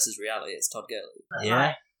expectation versus reality, it's Todd Gurley. But,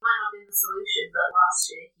 Yeah. He might not have been the solution, but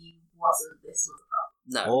last year he wasn't. This was the problem.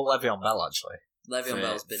 No, Or Le'Veon Bell, actually. Le'Veon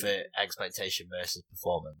Bell's been for expectation versus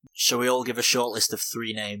performance. Shall we all give a short list of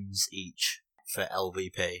 3 names each for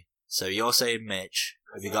LVP? So you're saying Mitch.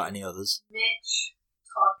 Have you got any others? Mitch,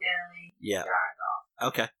 Todd Gurley, Yeah. Jared Goff.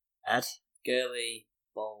 Okay. Ed? Gurley,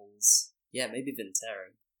 Bowles. Yeah, maybe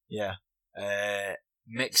Vinatieri. Yeah.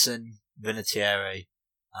 Mixon, Vinatieri,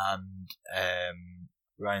 and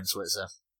Ryan Switzer.